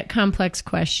simple yet complex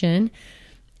question.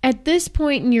 At this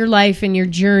point in your life and your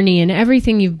journey and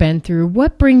everything you've been through,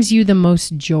 what brings you the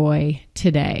most joy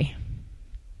today?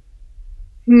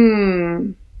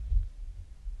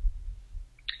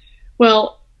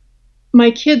 Well,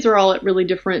 my kids are all at really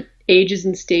different ages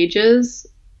and stages.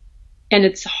 And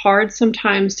it's hard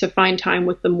sometimes to find time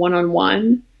with them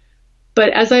one-on-one.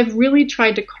 But as I've really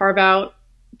tried to carve out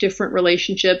different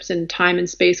relationships and time and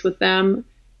space with them,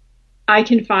 I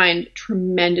can find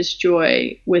tremendous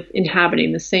joy with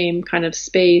inhabiting the same kind of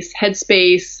space, head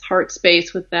space, heart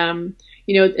space with them.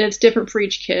 And it's different for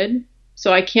each kid.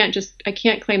 So I can't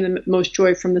claim the most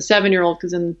joy from the 7-year-old,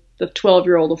 because then the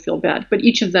 12-year-old will feel bad. But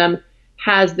each of them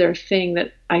has their thing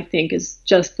that I think is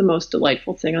just the most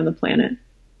delightful thing on the planet.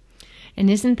 And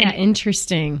isn't that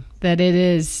interesting that it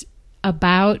is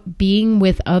about being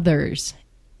with others,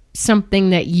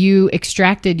 something that you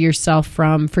extracted yourself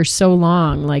from for so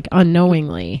long, like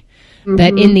unknowingly,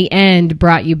 that in the end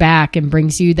brought you back and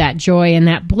brings you that joy and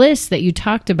that bliss that you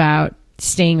talked about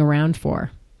staying around for.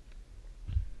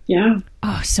 Yeah.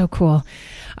 Oh, so cool.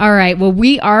 All right. Well,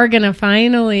 we are going to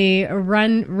finally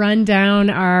run down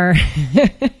our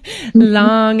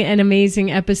long and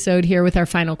amazing episode here with our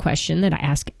final question that I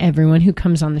ask everyone who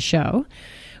comes on the show,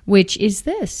 which is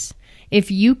this. If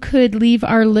you could leave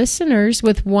our listeners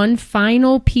with one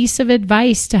final piece of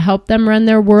advice to help them run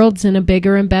their worlds in a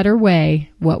bigger and better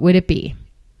way, what would it be?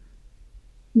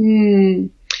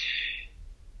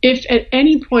 If at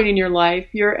any point in your life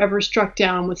you're ever struck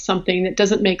down with something that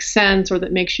doesn't make sense, or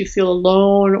that makes you feel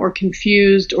alone or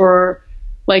confused or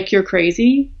like you're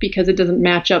crazy because it doesn't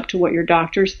match up to what your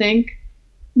doctors think,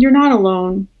 you're not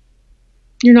alone.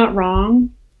 You're not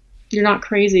wrong. You're not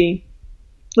crazy.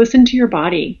 Listen to your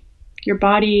body. Your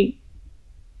body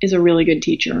is a really good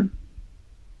teacher.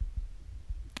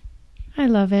 I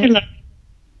love it. And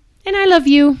I love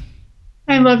you.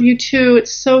 I love you too.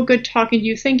 It's so good talking to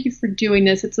you. Thank you for doing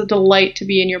this. It's a delight to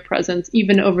be in your presence,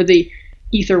 even over the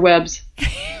ether webs.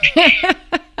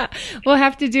 We'll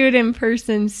have to do it in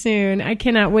person soon. I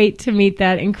cannot wait to meet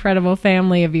that incredible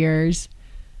family of yours.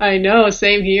 I know.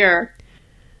 Same here.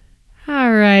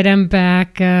 All right, I'm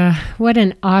back. What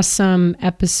an awesome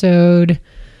episode.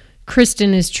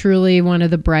 Kristen is truly one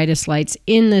of the brightest lights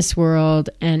in this world,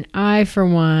 and I, for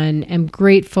one, am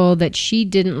grateful that she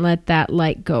didn't let that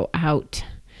light go out.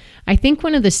 I think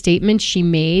one of the statements she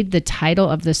made, the title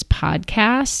of this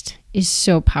podcast, is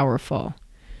so powerful.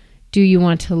 Do you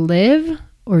want to live,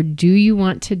 or do you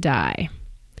want to die?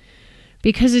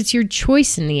 Because it's your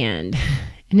choice in the end.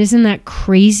 And isn't that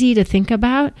crazy to think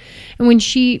about? And when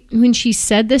she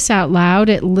said this out loud,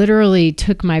 it literally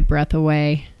took my breath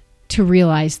away. To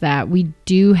realize that we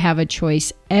do have a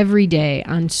choice every day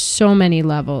on so many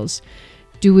levels.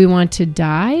 Do we want to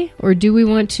die, or do we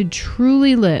want to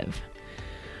truly live?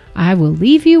 I will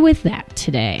leave you with that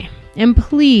today. And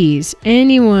please,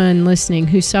 anyone listening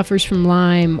who suffers from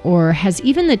Lyme, or has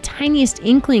even the tiniest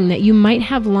inkling that you might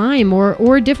have Lyme or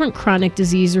a different chronic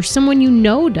disease, or someone you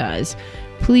know does,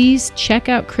 please check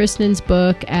out Kristen's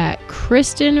book at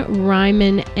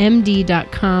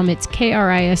KristenReimanMD.com. It's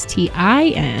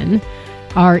KristenReichman.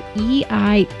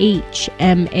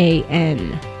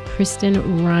 Kristen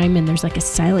Reiman. There's like a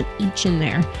silent H in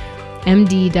there.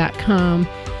 MD.com.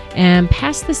 And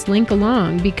pass this link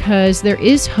along, because there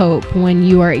is hope when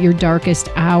you are at your darkest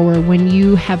hour, when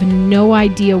you have no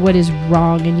idea what is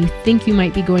wrong and you think you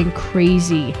might be going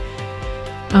crazy.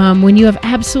 When you have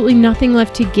absolutely nothing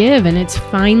left to give and it's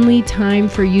finally time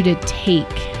for you to take.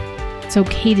 It's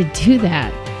okay to do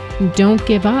that. And don't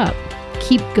give up.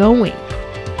 Keep going.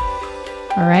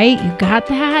 All right, you got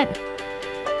that?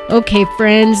 Okay,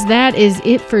 friends, that is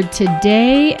it for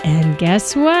today. And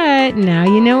guess what? Now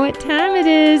you know what time it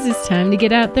is. It's time to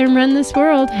get out there and run this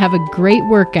world. Have a great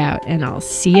workout, and I'll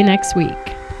see you next week.